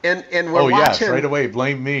idea, and we're watching. Oh yes, right away,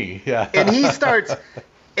 blame me. Yeah. And he starts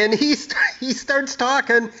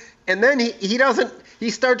talking, and then he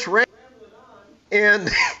starts rambling on, and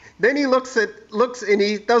then he looks and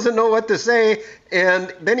he doesn't know what to say,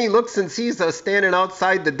 and then he looks and sees us standing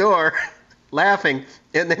outside the door, laughing,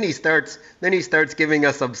 and then he starts giving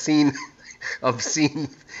us obscene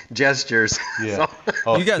gestures. Yeah.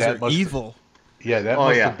 So, you guys are evil. Yeah, that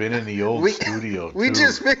must have been in the old studio. We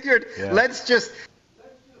just figured, let's just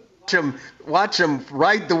watch him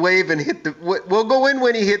ride the wave and hit the. We'll go in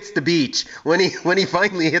when he hits the beach. When he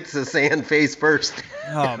finally hits the sand face first.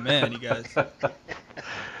 Oh man, you guys.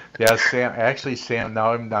 Yeah, Sam.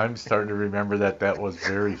 Now I'm starting to remember that was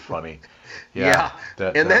very funny. Yeah.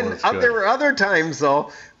 And then there were other times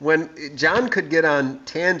though when John could get on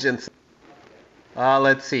tangents.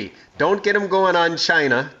 Let's see. Don't get him going on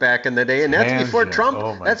China back in the day, and that's before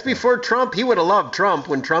Trump. That's before Trump. He would have loved Trump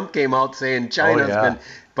when Trump came out saying China's been.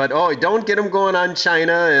 But don't get him going on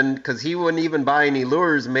China, and because he wouldn't even buy any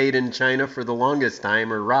lures made in China for the longest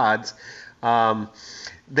time, or rods. And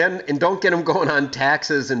don't get him going on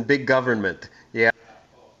taxes and big government. Yeah.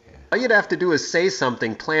 All you'd have to do is say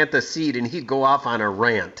something, plant a seed, and he'd go off on a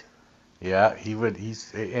rant. Yeah, he would.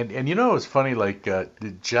 And you know, it's funny. Like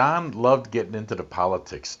John loved getting into the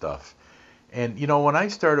politics stuff. And you know, when I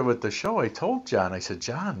started with the show, I told John, I said,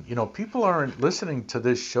 John, you know, people aren't listening to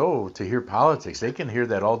this show to hear politics. They can hear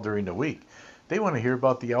that all during the week. They want to hear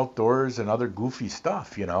about the outdoors and other goofy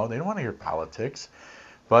stuff. You know, they don't want to hear politics.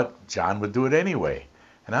 But John would do it anyway.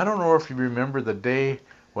 And I don't know if you remember the day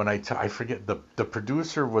when I forget the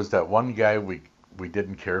producer was that one guy we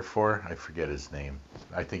didn't care for. I forget his name.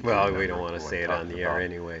 I think. Well, we don't want to say it on the air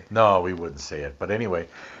anyway. No, we wouldn't say it. But anyway,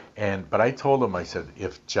 but I told him, I said,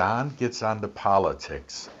 if John gets onto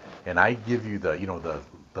politics, and I give you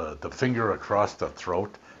the finger across the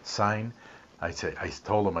throat sign, I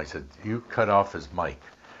told him, I said, you cut off his mic.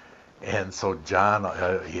 And so John,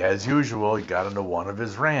 as usual, he got into one of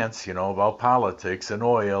his rants, you know, about politics and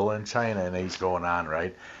oil and China, and he's going on,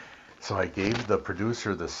 right? So I gave the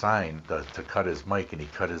producer the sign to cut his mic, and he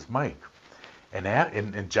cut his mic.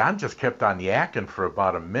 And John just kept on yakking for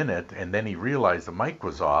about a minute, and then he realized the mic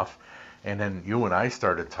was off, and then you and I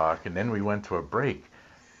started talking, then we went to a break.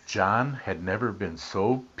 John had never been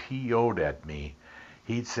so PO'd at me.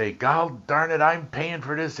 He'd say, God darn it, I'm paying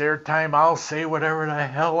for this airtime. I'll say whatever the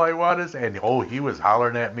hell I want to say. And he was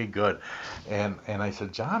hollering at me good. And I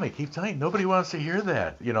said, John, I keep telling you, nobody wants to hear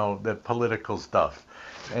that, you know, that political stuff.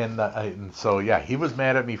 And so, yeah, he was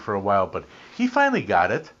mad at me for a while, but he finally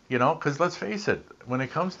got it, you know, because let's face it, when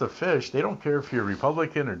it comes to fish, they don't care if you're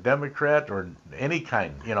Republican or Democrat or any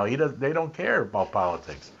kind, you know, they don't care about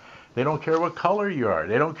politics. They don't care what color you are.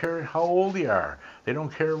 They don't care how old you are. They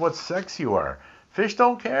don't care what sex you are. Fish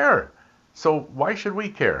don't care. So why should we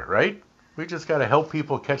care, right? We just got to help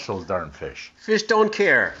people catch those darn fish. Fish don't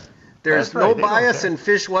care. There's no bias in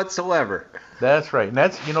fish whatsoever. That's right. And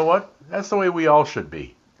that's, you know what? That's the way we all should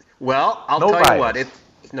be. Well, I'll tell you what.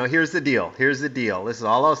 Now, here's the deal. This is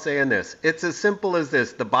all I'll say in this. It's as simple as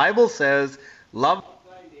this. The Bible says, love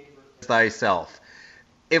thy neighbor as thyself.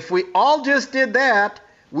 If we all just did that,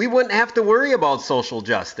 we wouldn't have to worry about social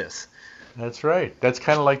justice. That's right. That's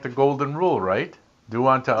kind of like the golden rule, right? Do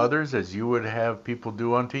unto others as you would have people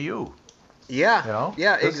do unto you. Yeah. You know?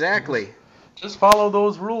 Yeah, exactly. Just follow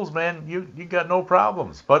those rules, man. You got no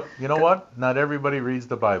problems. But you know what? Not everybody reads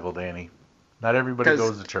the Bible, Danny. Not everybody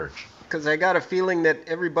goes to church. Because I got a feeling that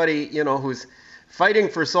everybody, you know, who's fighting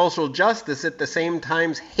for social justice at the same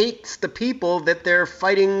time hates the people that they're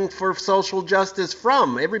fighting for social justice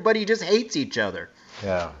from. Everybody just hates each other.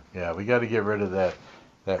 Yeah. We got to get rid of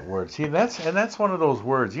that word. See, that's one of those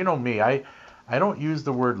words. You know me, I don't use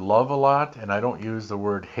the word love a lot, and I don't use the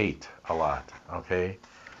word hate a lot. Okay.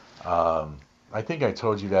 I think I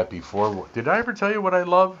told you that before. Did I ever tell you what I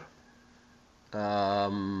love?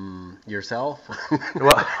 Yourself?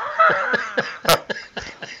 Well,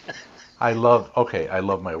 I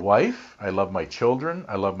love my wife, I love my children,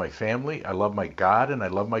 I love my family, I love my God, and I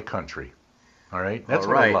love my country. All right? That's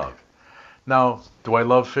what I love. Now, do I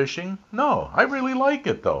love fishing? No, I really like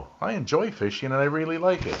it though. I enjoy fishing and I really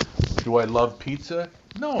like it. Do I love pizza?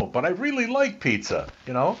 No, but I really like pizza,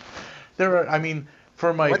 you know?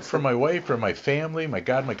 For my wife, for my family, my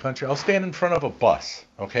God, my country, I'll stand in front of a bus,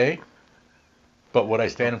 okay? But would I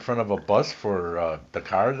stand in front of a bus for the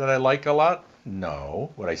car that I like a lot?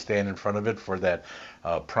 No. Would I stand in front of it for that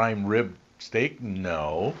prime rib steak?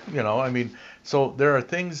 No. You know, I mean, so there are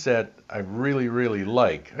things that I really, really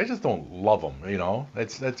like. I just don't love them, you know.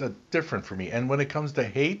 That's a different for me. And when it comes to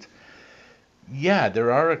hate, yeah,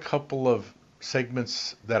 there are a couple of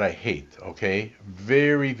segments that I hate, okay?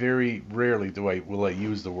 Very, very rarely will I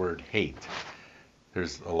use the word hate.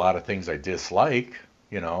 There's a lot of things I dislike,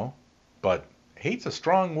 you know, but hate's a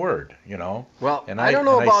strong word, you know. Well, and I don't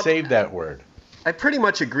know about. I save that word. I pretty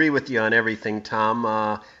much agree with you on everything,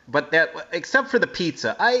 Tom. But that, except for the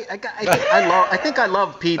pizza, I think I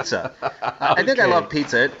love pizza. I think I love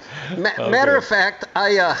pizza. Matter of fact,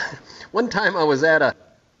 one time I was at a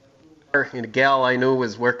gal I knew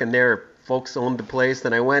was working there. Folks owned the place,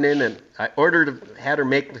 and I went in and I had her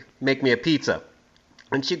make me a pizza,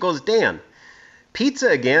 and she goes, Dan, pizza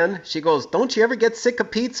again? She goes, don't you ever get sick of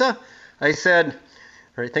pizza? I said,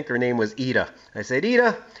 or I think her name was Ida. I said,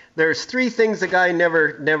 Ida, there's 3 things a guy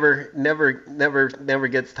never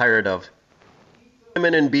gets tired of.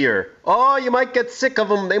 Women and beer. Oh, you might get sick of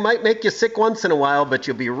them. They might make you sick once in a while, but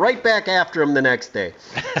you'll be right back after them the next day.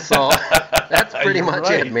 So that's pretty much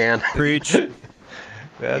right. it, man. Preach.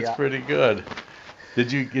 That's pretty good.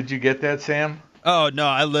 Did you get that, Sam? Oh, no,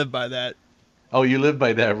 I live by that. Oh, you live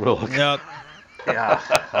by that rule. Yep. Yeah,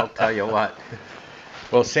 I'll tell you what.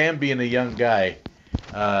 Well, Sam being a young guy,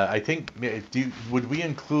 I think, would we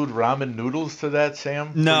include ramen noodles to that,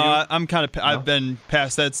 Sam? No, I'm kind of, I've been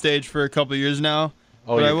past that stage for a couple of years now.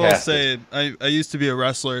 Oh, but I you're will past say, it. I used to be a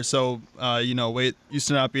wrestler, so, weight used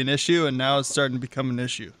to not be an issue, and now it's starting to become an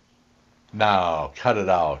issue. No, cut it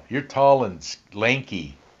out. You're tall and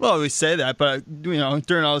lanky. Well, we say that, but, during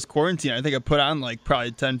all this quarantine, I think I put on,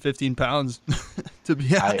 probably 10, 15 pounds, to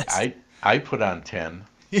be honest. I put on 10.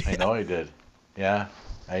 Yeah. I know I did. Yeah,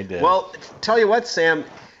 I did. Well, tell you what, Sam,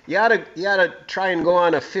 you ought to try and go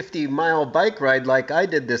on a 50-mile bike ride like I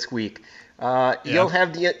did this week. You'll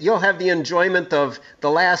have the enjoyment of the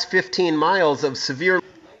last 15 miles of severe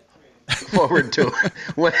forward to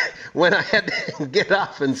when I had to get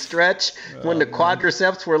off and stretch, when the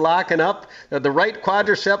quadriceps were locking up, the right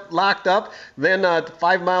quadricep locked up, then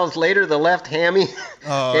 5 miles later the left hammy.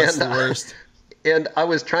 Oh, that's the worst. And I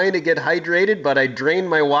was trying to get hydrated, but I drained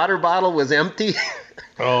my water bottle, was empty.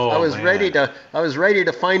 Oh, I was man. ready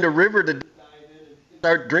to find a river to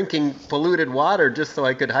start drinking polluted water just so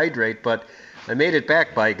I could hydrate, but I made it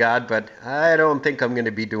back, by God, but I don't think I'm going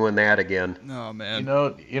to be doing that again. Oh, man.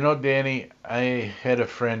 You know, Danny, I had a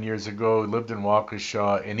friend years ago who lived in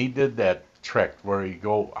Waukesha, and he did that trek where you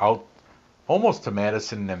go out almost to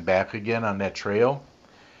Madison and back again on that trail.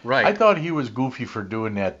 Right. I thought he was goofy for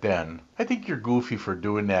doing that then. I think you're goofy for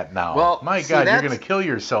doing that now. Well, my see, God, you're going to kill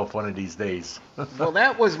yourself one of these days. Well,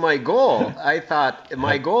 that was my goal. I thought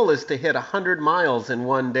my goal is to hit 100 miles in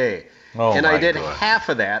one day. Oh, and I did God. half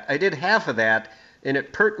of that. And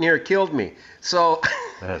it pert near killed me. So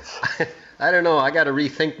I don't know. I got to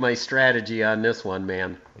rethink my strategy on this one,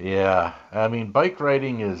 man. Yeah. I mean, bike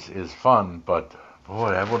riding is fun, but boy,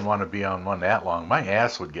 I wouldn't want to be on one that long. My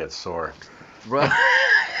ass would get sore. Right.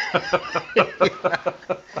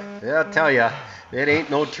 Yeah, I'll tell you, it ain't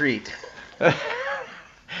no treat.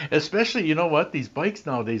 Especially, you know what? These bikes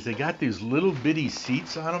nowadays, they got these little bitty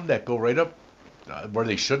seats on them that go right up where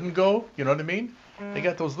they shouldn't go. You know what I mean? They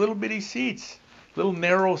got those little bitty seats, little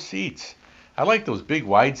narrow seats. I like those big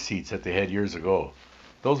wide seats that they had years ago.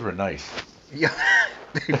 Those were nice. Yeah,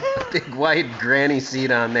 big wide granny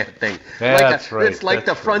seat on that thing. That's right. It's like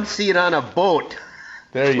the front seat on a boat.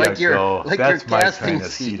 There you go. Like That's your my casting kind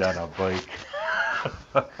of seat on a bike.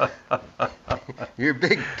 Your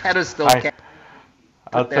big pedestal.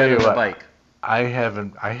 I'll tell you what. Bike. I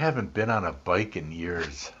haven't been on a bike in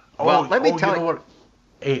years. Well, let me tell you. You know what?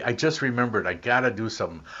 Hey, I just remembered. I gotta do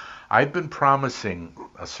something. I've been promising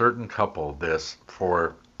a certain couple this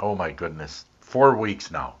for, oh my goodness, 4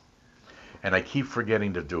 weeks now, and I keep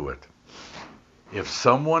forgetting to do it. If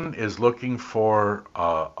someone is looking for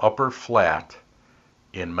upper flat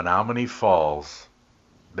in Menominee Falls,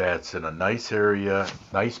 that's in a nice area,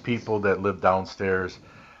 nice people that live downstairs,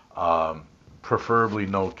 preferably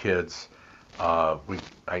no kids. I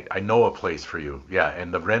know a place for you. Yeah,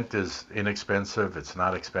 and the rent is inexpensive. It's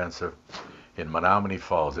not expensive. In Menominee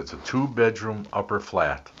Falls, it's a 2-bedroom upper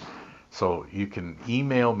flat. So you can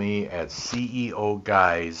email me at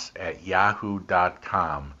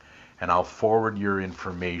ceoguys@yahoo.com, and I'll forward your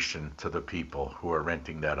information to the people who are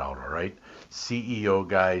renting that out, all right?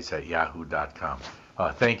 ceoguys@yahoo.com.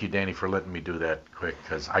 Thank you, Danny, for letting me do that quick,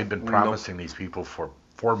 because I've been promising these people for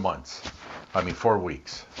 4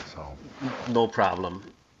 weeks. So. No problem.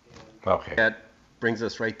 Okay. brings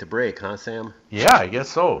us right to break, huh, Sam? Yeah, I guess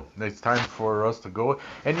so. It's time for us to go.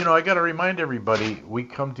 And, I got to remind everybody, we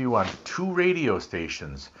come to you on 2 radio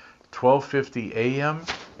stations, 1250 AM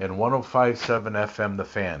and 105.7 FM, The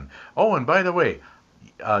Fan. Oh, and by the way,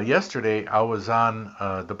 yesterday I was on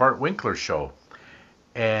the Bart Winkler show.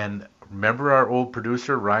 And remember our old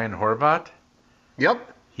producer, Ryan Horvat?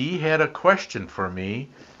 Yep. He had a question for me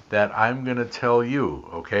that I'm going to tell you,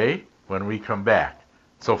 okay, when we come back.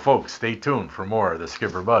 So, folks, stay tuned for more of the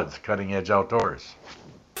Skipper Buds Cutting Edge Outdoors.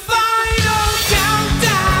 Final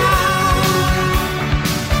countdown.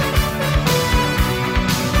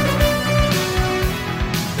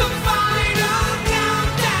 The final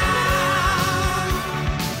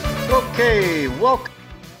countdown. Okay, welcome.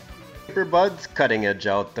 Skipper Buds Cutting Edge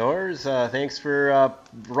Outdoors. Thanks for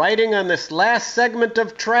riding on this last segment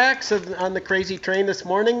of tracks on the Crazy Train this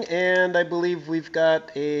morning, and I believe we've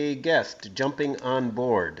got a guest jumping on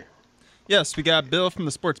board. Yes, we got Bill from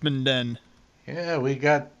the Sportsman Den. Yeah, we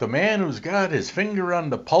got the man who's got his finger on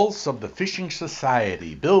the pulse of the Fishing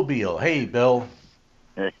Society, Bill Beal. Hey, Bill.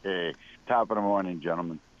 Hey, top of the morning,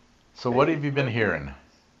 gentlemen. So what have you been hearing?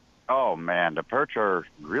 Oh, man, the perch are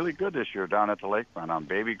really good this year down at the lakefront on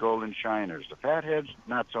baby golden shiners. The fatheads,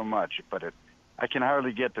 not so much, but I can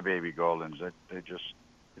hardly get the baby goldens. It's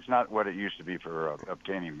not what it used to be for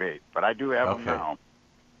obtaining bait, but I do have them now.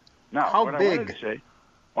 Now, how what big? I wanted to say,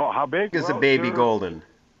 how big is a baby golden?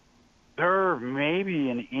 They're maybe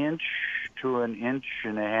an inch to an inch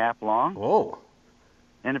and a half long. Whoa.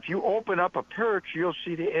 And if you open up a perch, you'll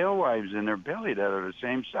see the alewives in their belly that are the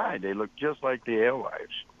same size. They look just like the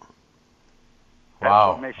alewives. Wow.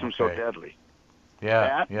 That's what makes them so deadly.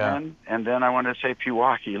 Yeah, And then I want to say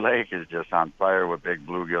Pewaukee Lake is just on fire with big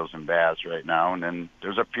bluegills and bass right now. And then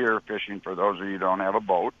there's a pier fishing for those of you who don't have a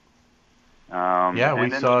boat. We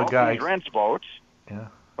saw a guy. Rents boats. Yeah.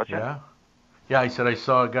 What's that? Yeah. Yeah, I said I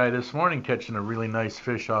saw a guy this morning catching a really nice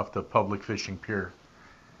fish off the public fishing pier.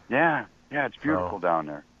 Yeah, it's beautiful down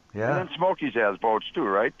there. Yeah. And then Smokies has boats too,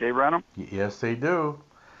 right? They rent them? Yes, they do.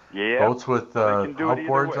 Yeah. Boats with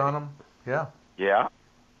outboards on them. Yeah. Yeah.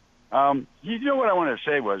 You know what I wanted to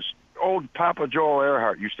say was old Papa Joel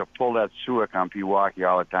Earhart used to pull that suic on Pewaukee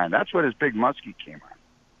all the time. That's what his big muskie came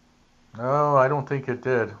on. No, I don't think it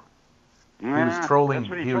did. He was trolling.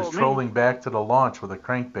 He was trolling back to the launch with a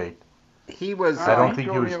crankbait. He was. I don't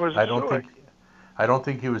think he was. I don't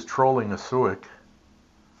think he was trolling a suic.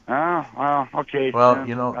 Oh, well, okay. Well,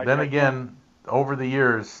 then again, over the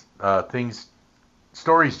years,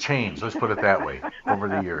 stories change. Let's put it that way. Over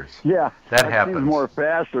the years. Yeah. That happens. Seems more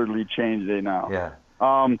fastly changed they now. Yeah.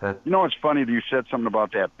 It's funny that you said something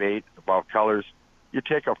about that bait, about colors. You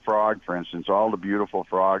take a frog, for instance, all the beautiful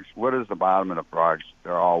frogs. What is the bottom of the frogs?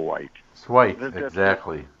 They're all white. It's white,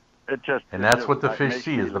 exactly. And that's what the fish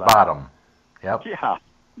see is the bottom. Yep. Yeah.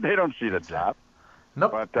 They don't see the top.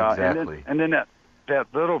 Nope. But, exactly. And then that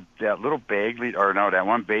little bag lead, or no, that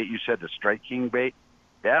one bait you said, the Strike King bait.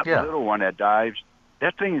 That little one that dives.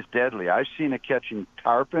 That thing is deadly. I've seen it catching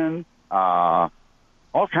tarpon, all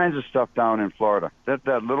kinds of stuff down in Florida.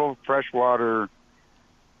 That little freshwater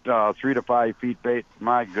 3 to 5 feet bait,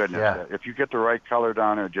 my goodness. Yeah. If you get the right color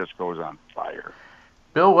down there, it just goes on fire.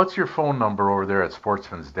 Bill, what's your phone number over there at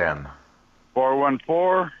Sportsman's Den?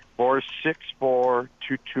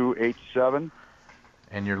 414-464-2287.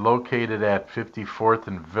 And you're located at 54th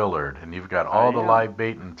and Villard, and you've got all the live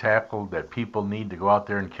bait and tackle that people need to go out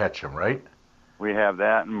there and catch them, right? We have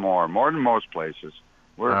that and more than most places.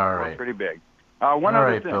 We're pretty big. One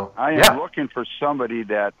other thing, Bill. I am looking for somebody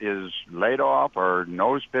that is laid off or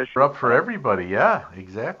knows fishing. We're up for everybody, yeah,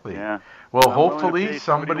 exactly. Yeah. Well, I'm hopefully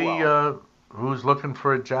somebody who's looking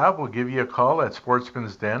for a job will give you a call at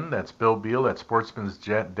Sportsman's Den. That's Bill Beal at Sportsman's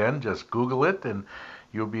Den. Just Google it, and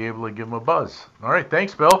you'll be able to give him a buzz. All right,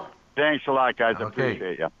 thanks, Bill. Thanks a lot, guys. I Okay.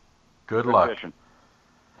 appreciate you. Good luck. Fishing.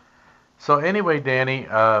 So anyway, Danny,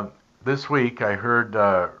 this week I heard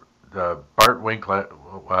Bart Winkler.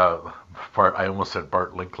 I almost said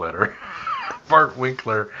Bart Linkletter. Bart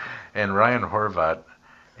Winkler and Ryan Horvat,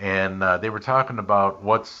 and they were talking about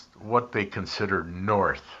what they consider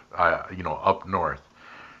north, up north.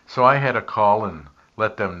 So I had a call and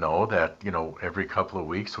let them know that, every couple of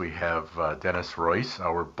weeks we have Dennis Royce,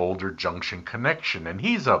 our Boulder Junction connection, and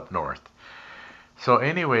he's up north. So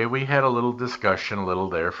anyway, we had a little discussion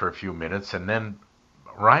there for a few minutes, and then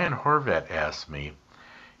Ryan Horvat asked me,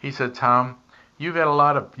 he said, Tom, you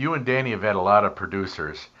and Danny have had a lot of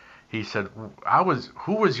producers. He said,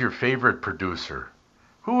 who was your favorite producer?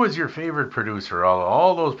 Who was your favorite producer?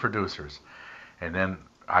 All those producers. And then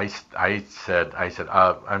I said,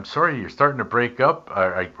 I'm sorry, you're starting to break up.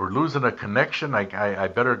 We're losing a connection. I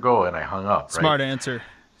better go, and I hung up. Right? Smart answer.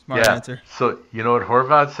 Smart answer. So you know what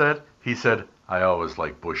Horvath said? He said, I always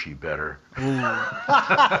like Bushy better.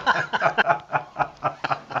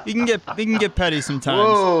 You can get petty sometimes.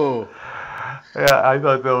 Whoa. Yeah, I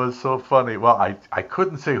thought that was so funny. Well, I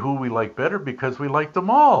couldn't say who we like better because we like them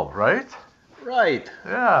all, right? Right.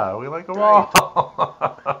 Yeah, we like them all.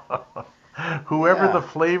 Whoever the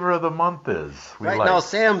flavor of the month is. Right now,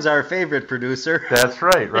 Sam's our favorite producer. That's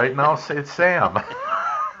right. Right now, it's Sam.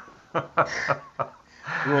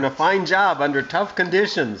 Doing a fine job under tough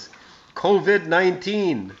conditions.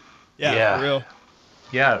 COVID-19. Yeah, for real.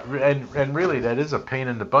 Yeah, and really, that is a pain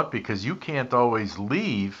in the butt because you can't always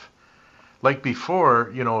leave. Like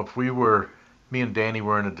before, if me and Danny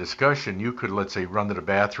were in a discussion, you could, let's say, run to the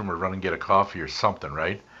bathroom or run and get a coffee or something,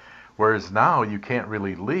 right? Whereas now you can't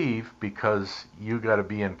really leave because you got to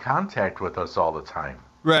be in contact with us all the time.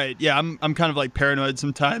 Right. Yeah, I'm kind of like paranoid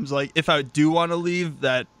sometimes. Like if I do want to leave,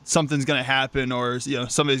 that something's gonna happen, or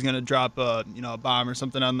somebody's gonna drop a bomb or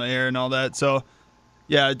something on the air and all that. So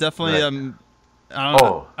yeah, definitely. Right.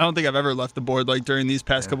 I don't think I've ever left the board like during these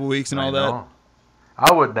past couple weeks and all that.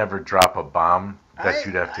 I would never drop a bomb that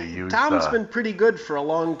you'd have to use. Tom's been pretty good for a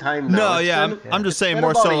long time now. No, I'm just saying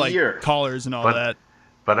more so like callers and all that.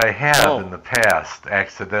 But I have in the past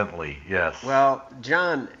accidentally, yes. Well,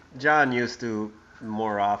 John used to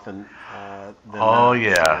more often than Oh, not,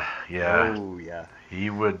 yeah, so. yeah. Oh, yeah.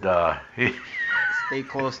 He would stay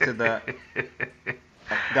close to the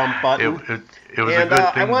dump button. It was a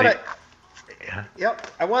good thing.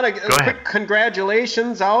 I want to quick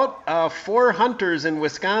congratulations out. 4 hunters in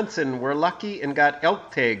Wisconsin were lucky and got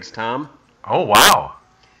elk tags, Tom. Oh, wow.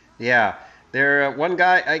 Yeah. There, one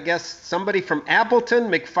guy, I guess somebody from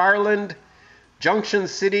Appleton, McFarland, Junction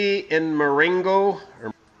City in Marengo,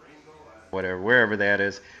 or whatever, wherever that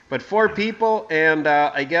is. But 4 people, and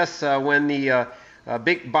I guess when the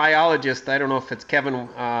big biologist, I don't know if it's Kevin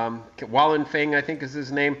Wallenfang, I think is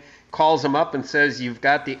his name, calls them up and says, you've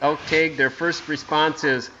got the elk tag, their first response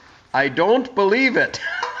is, I don't believe it.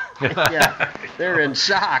 Yeah, they're in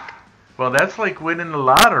shock. Well, that's like winning the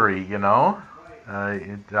lottery,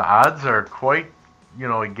 the odds are quite,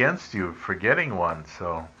 against you for getting one. So,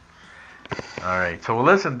 all right. So, well,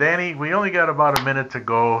 listen, Danny, we only got about a minute to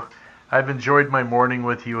go. I've enjoyed my morning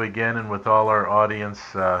with you again and with all our audience.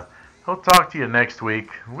 I'll talk to you next week.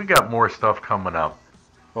 We got more stuff coming up.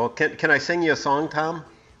 Well, can I sing you a song, Tom?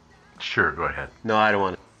 Sure, go ahead. No, I don't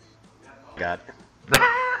want to. God.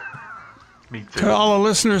 Me too. To all the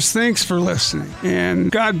listeners, thanks for listening.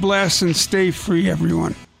 And God bless and stay free,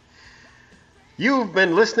 everyone. You've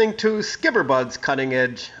been listening to Skipperbud's Cutting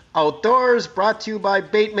Edge Outdoors, brought to you by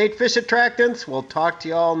Baitmate Fish Attractants. We'll talk to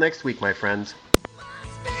you all next week, my friends.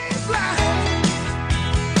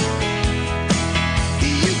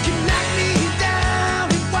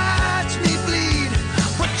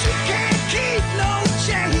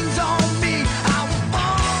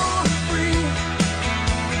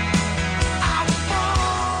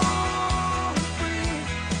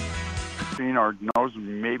 Our nose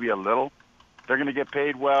maybe a little. They're going to get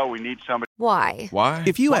paid well. We need somebody. Why?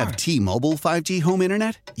 If you have T-Mobile 5G home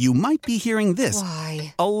internet, you might be hearing this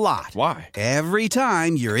a lot. Why? Every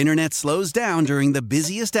time your internet slows down during the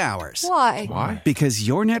busiest hours. Why? Because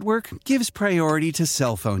your network gives priority to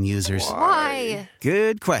cell phone users. Why?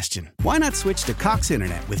 Good question. Why not switch to Cox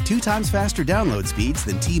Internet with 2 times faster download speeds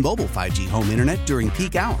than T-Mobile 5G home internet during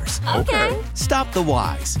peak hours? Okay. Stop the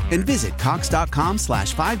whys and visit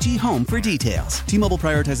cox.com/5G home for details. T-Mobile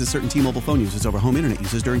prioritizes certain T-Mobile phone users over home internet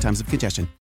users during times of congestion.